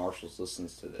anybody from Marshalls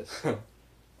listens to this.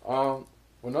 Well,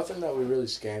 nothing that we really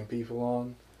scam people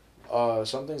on.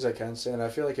 Some things I can say, and I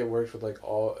feel like it works with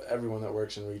everyone that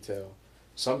works in retail.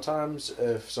 Sometimes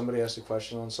if somebody asks a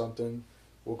question on something,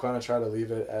 we'll kind of try to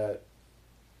leave it at,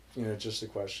 just a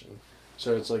question.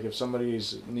 So it's if somebody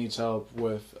needs help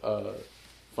with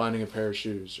finding a pair of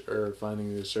shoes or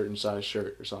finding a certain size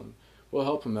shirt or something, we'll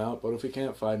help them out. But if we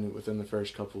can't find it within the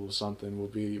first couple of something, we'll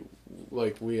be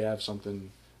we have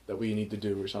something that we need to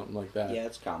do or something like that. Yeah,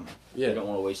 it's common. Yeah. You don't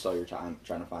want to waste all your time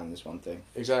trying to find this one thing.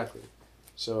 Exactly.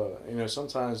 So,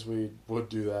 sometimes we would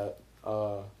do that.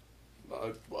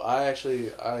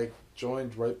 I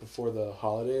joined right before the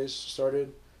holidays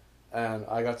started, and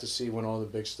I got to see when all the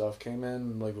big stuff came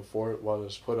in, before it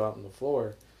was put out on the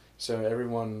floor. So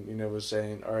everyone, was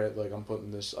saying, all right, I'm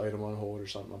putting this item on hold or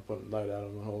something. I'm putting that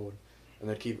item on hold. And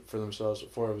they keep it for themselves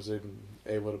before it was even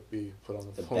able to be put on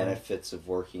the floor. The benefits of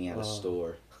working at a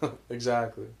store.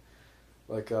 Exactly.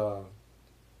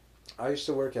 I used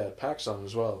to work at PacSun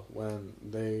as well when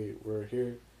they were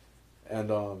here. And,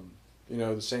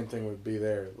 the same thing would be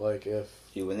there.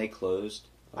 Dude, when they closed,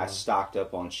 I stocked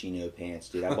up on chino pants,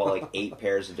 dude. I bought 8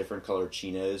 pairs of different colored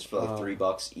chinos for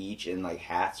 $3 each, and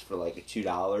hats for $2.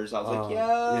 I was yo!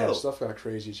 Yeah, stuff got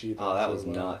crazy cheap. Oh, that was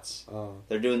nuts.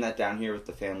 They're doing that down here with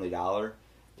the Family Dollar.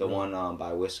 The one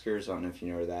by Whiskers. I don't know if you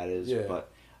know where that is. Yeah.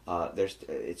 But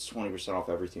it's 20% off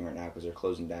everything right now because they're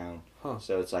closing down. Huh.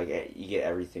 So it's you get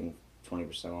everything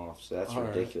 20% off. So that's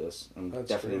ridiculous. I'm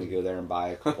definitely going to go there and buy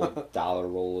a couple dollar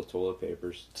roll of toilet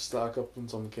papers. Stock up on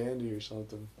some candy or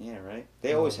something. Yeah, right?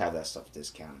 They always have that stuff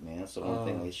discounted, man. That's the one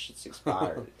thing that shit's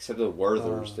expired. Except the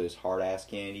Werther's, those hard-ass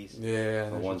candies.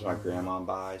 Yeah. The ones my grandma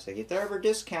buys. If they're ever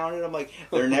discounted, I'm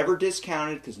they're never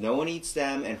discounted because no one eats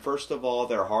them. And first of all,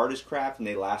 they're hard as crap and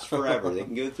they last forever. They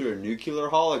can go through a nuclear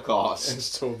holocaust. And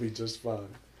still be just fine.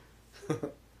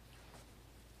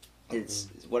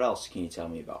 What else can you tell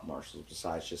me about Marshalls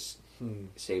besides just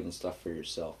saving stuff for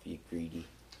yourself, you greedy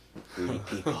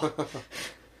people?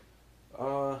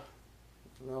 No,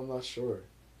 I'm not sure.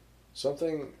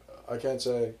 Something I can't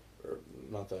say, or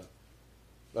not that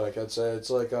I can't say. It's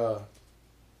I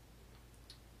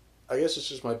guess it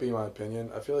just might be my opinion.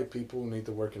 I feel like people need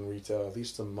to work in retail at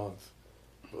least a month,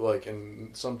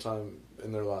 in sometime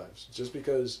in their lives, just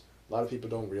because a lot of people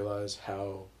don't realize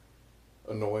how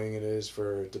annoying it is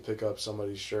to pick up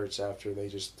somebody's shirts after they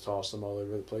just toss them all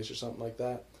over the place or something like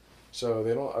that. So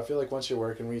I feel like once you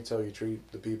work in retail, you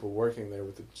treat the people working there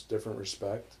with a different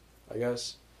respect, I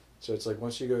guess. So it's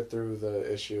once you go through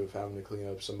the issue of having to clean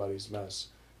up somebody's mess,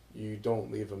 you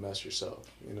don't leave a mess yourself,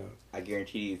 I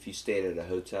guarantee you, if you stayed at a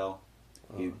hotel,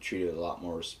 you'd treat it with a lot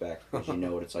more respect because you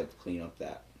know what it's like to clean up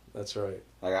that. That's right.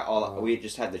 We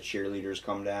just had the cheerleaders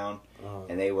come down,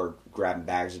 and they were grabbing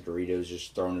bags of Burritos,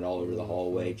 just throwing it all over the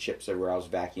hallway, chips everywhere. I was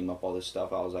vacuuming up all this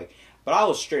stuff. I was but I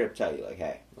will straight up tell you,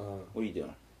 hey, what are you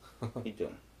doing? What are you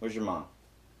doing? Where's your mom?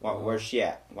 Where's she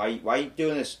at? Why are you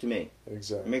doing this to me?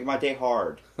 Exactly. You make my day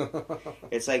hard.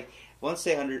 It's once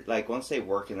they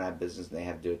work in that business and they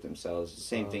have to do it themselves. It's the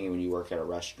same thing when you work at a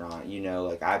restaurant.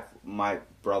 My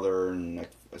brother and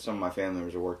some of my family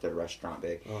members have worked at a restaurant.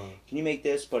 Can you make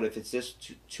this? But if it's this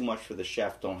too much for the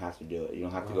chef, don't have to do it. You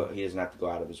don't have to go. He doesn't have to go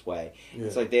out of his way. Yeah.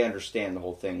 It's they understand the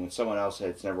whole thing. When someone else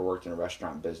that's never worked in a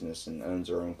restaurant business and owns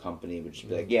their own company would just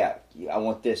be yeah, I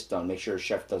want this done. Make sure a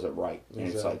chef does it right. And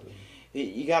exactly.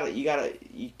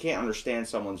 You can't understand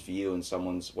someone's view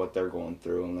and what they're going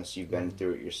through unless you've been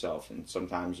through it yourself. And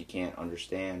sometimes you can't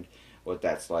understand what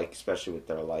that's like, especially with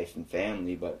their life and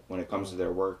family. But when it comes to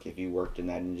their work, if you worked in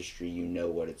that industry, you know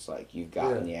what it's like. You've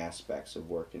gotten the aspects of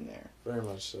working there. Very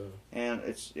much so. And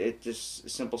it just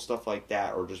simple stuff like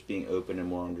that, or just being open and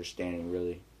more understanding,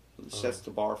 really sets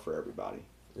the bar for everybody.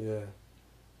 Yeah.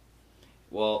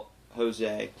 Well,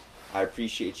 Jose, I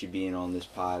appreciate you being on this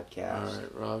podcast. All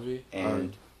right, Ravi.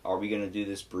 And are we going to do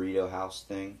this burrito house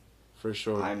thing? For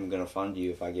sure. I'm going to fund you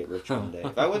if I get rich one day.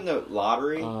 If I win the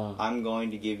lottery, I'm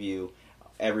going to give you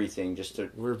everything just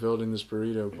to... We're building this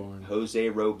burrito barn. Jose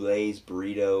Robles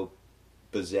Burrito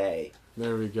Bazet.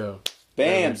 There we go.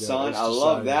 Bam, son. I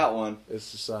love that one.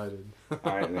 It's decided.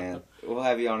 All right, man. We'll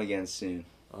have you on again soon.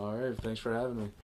 All right. Thanks for having me.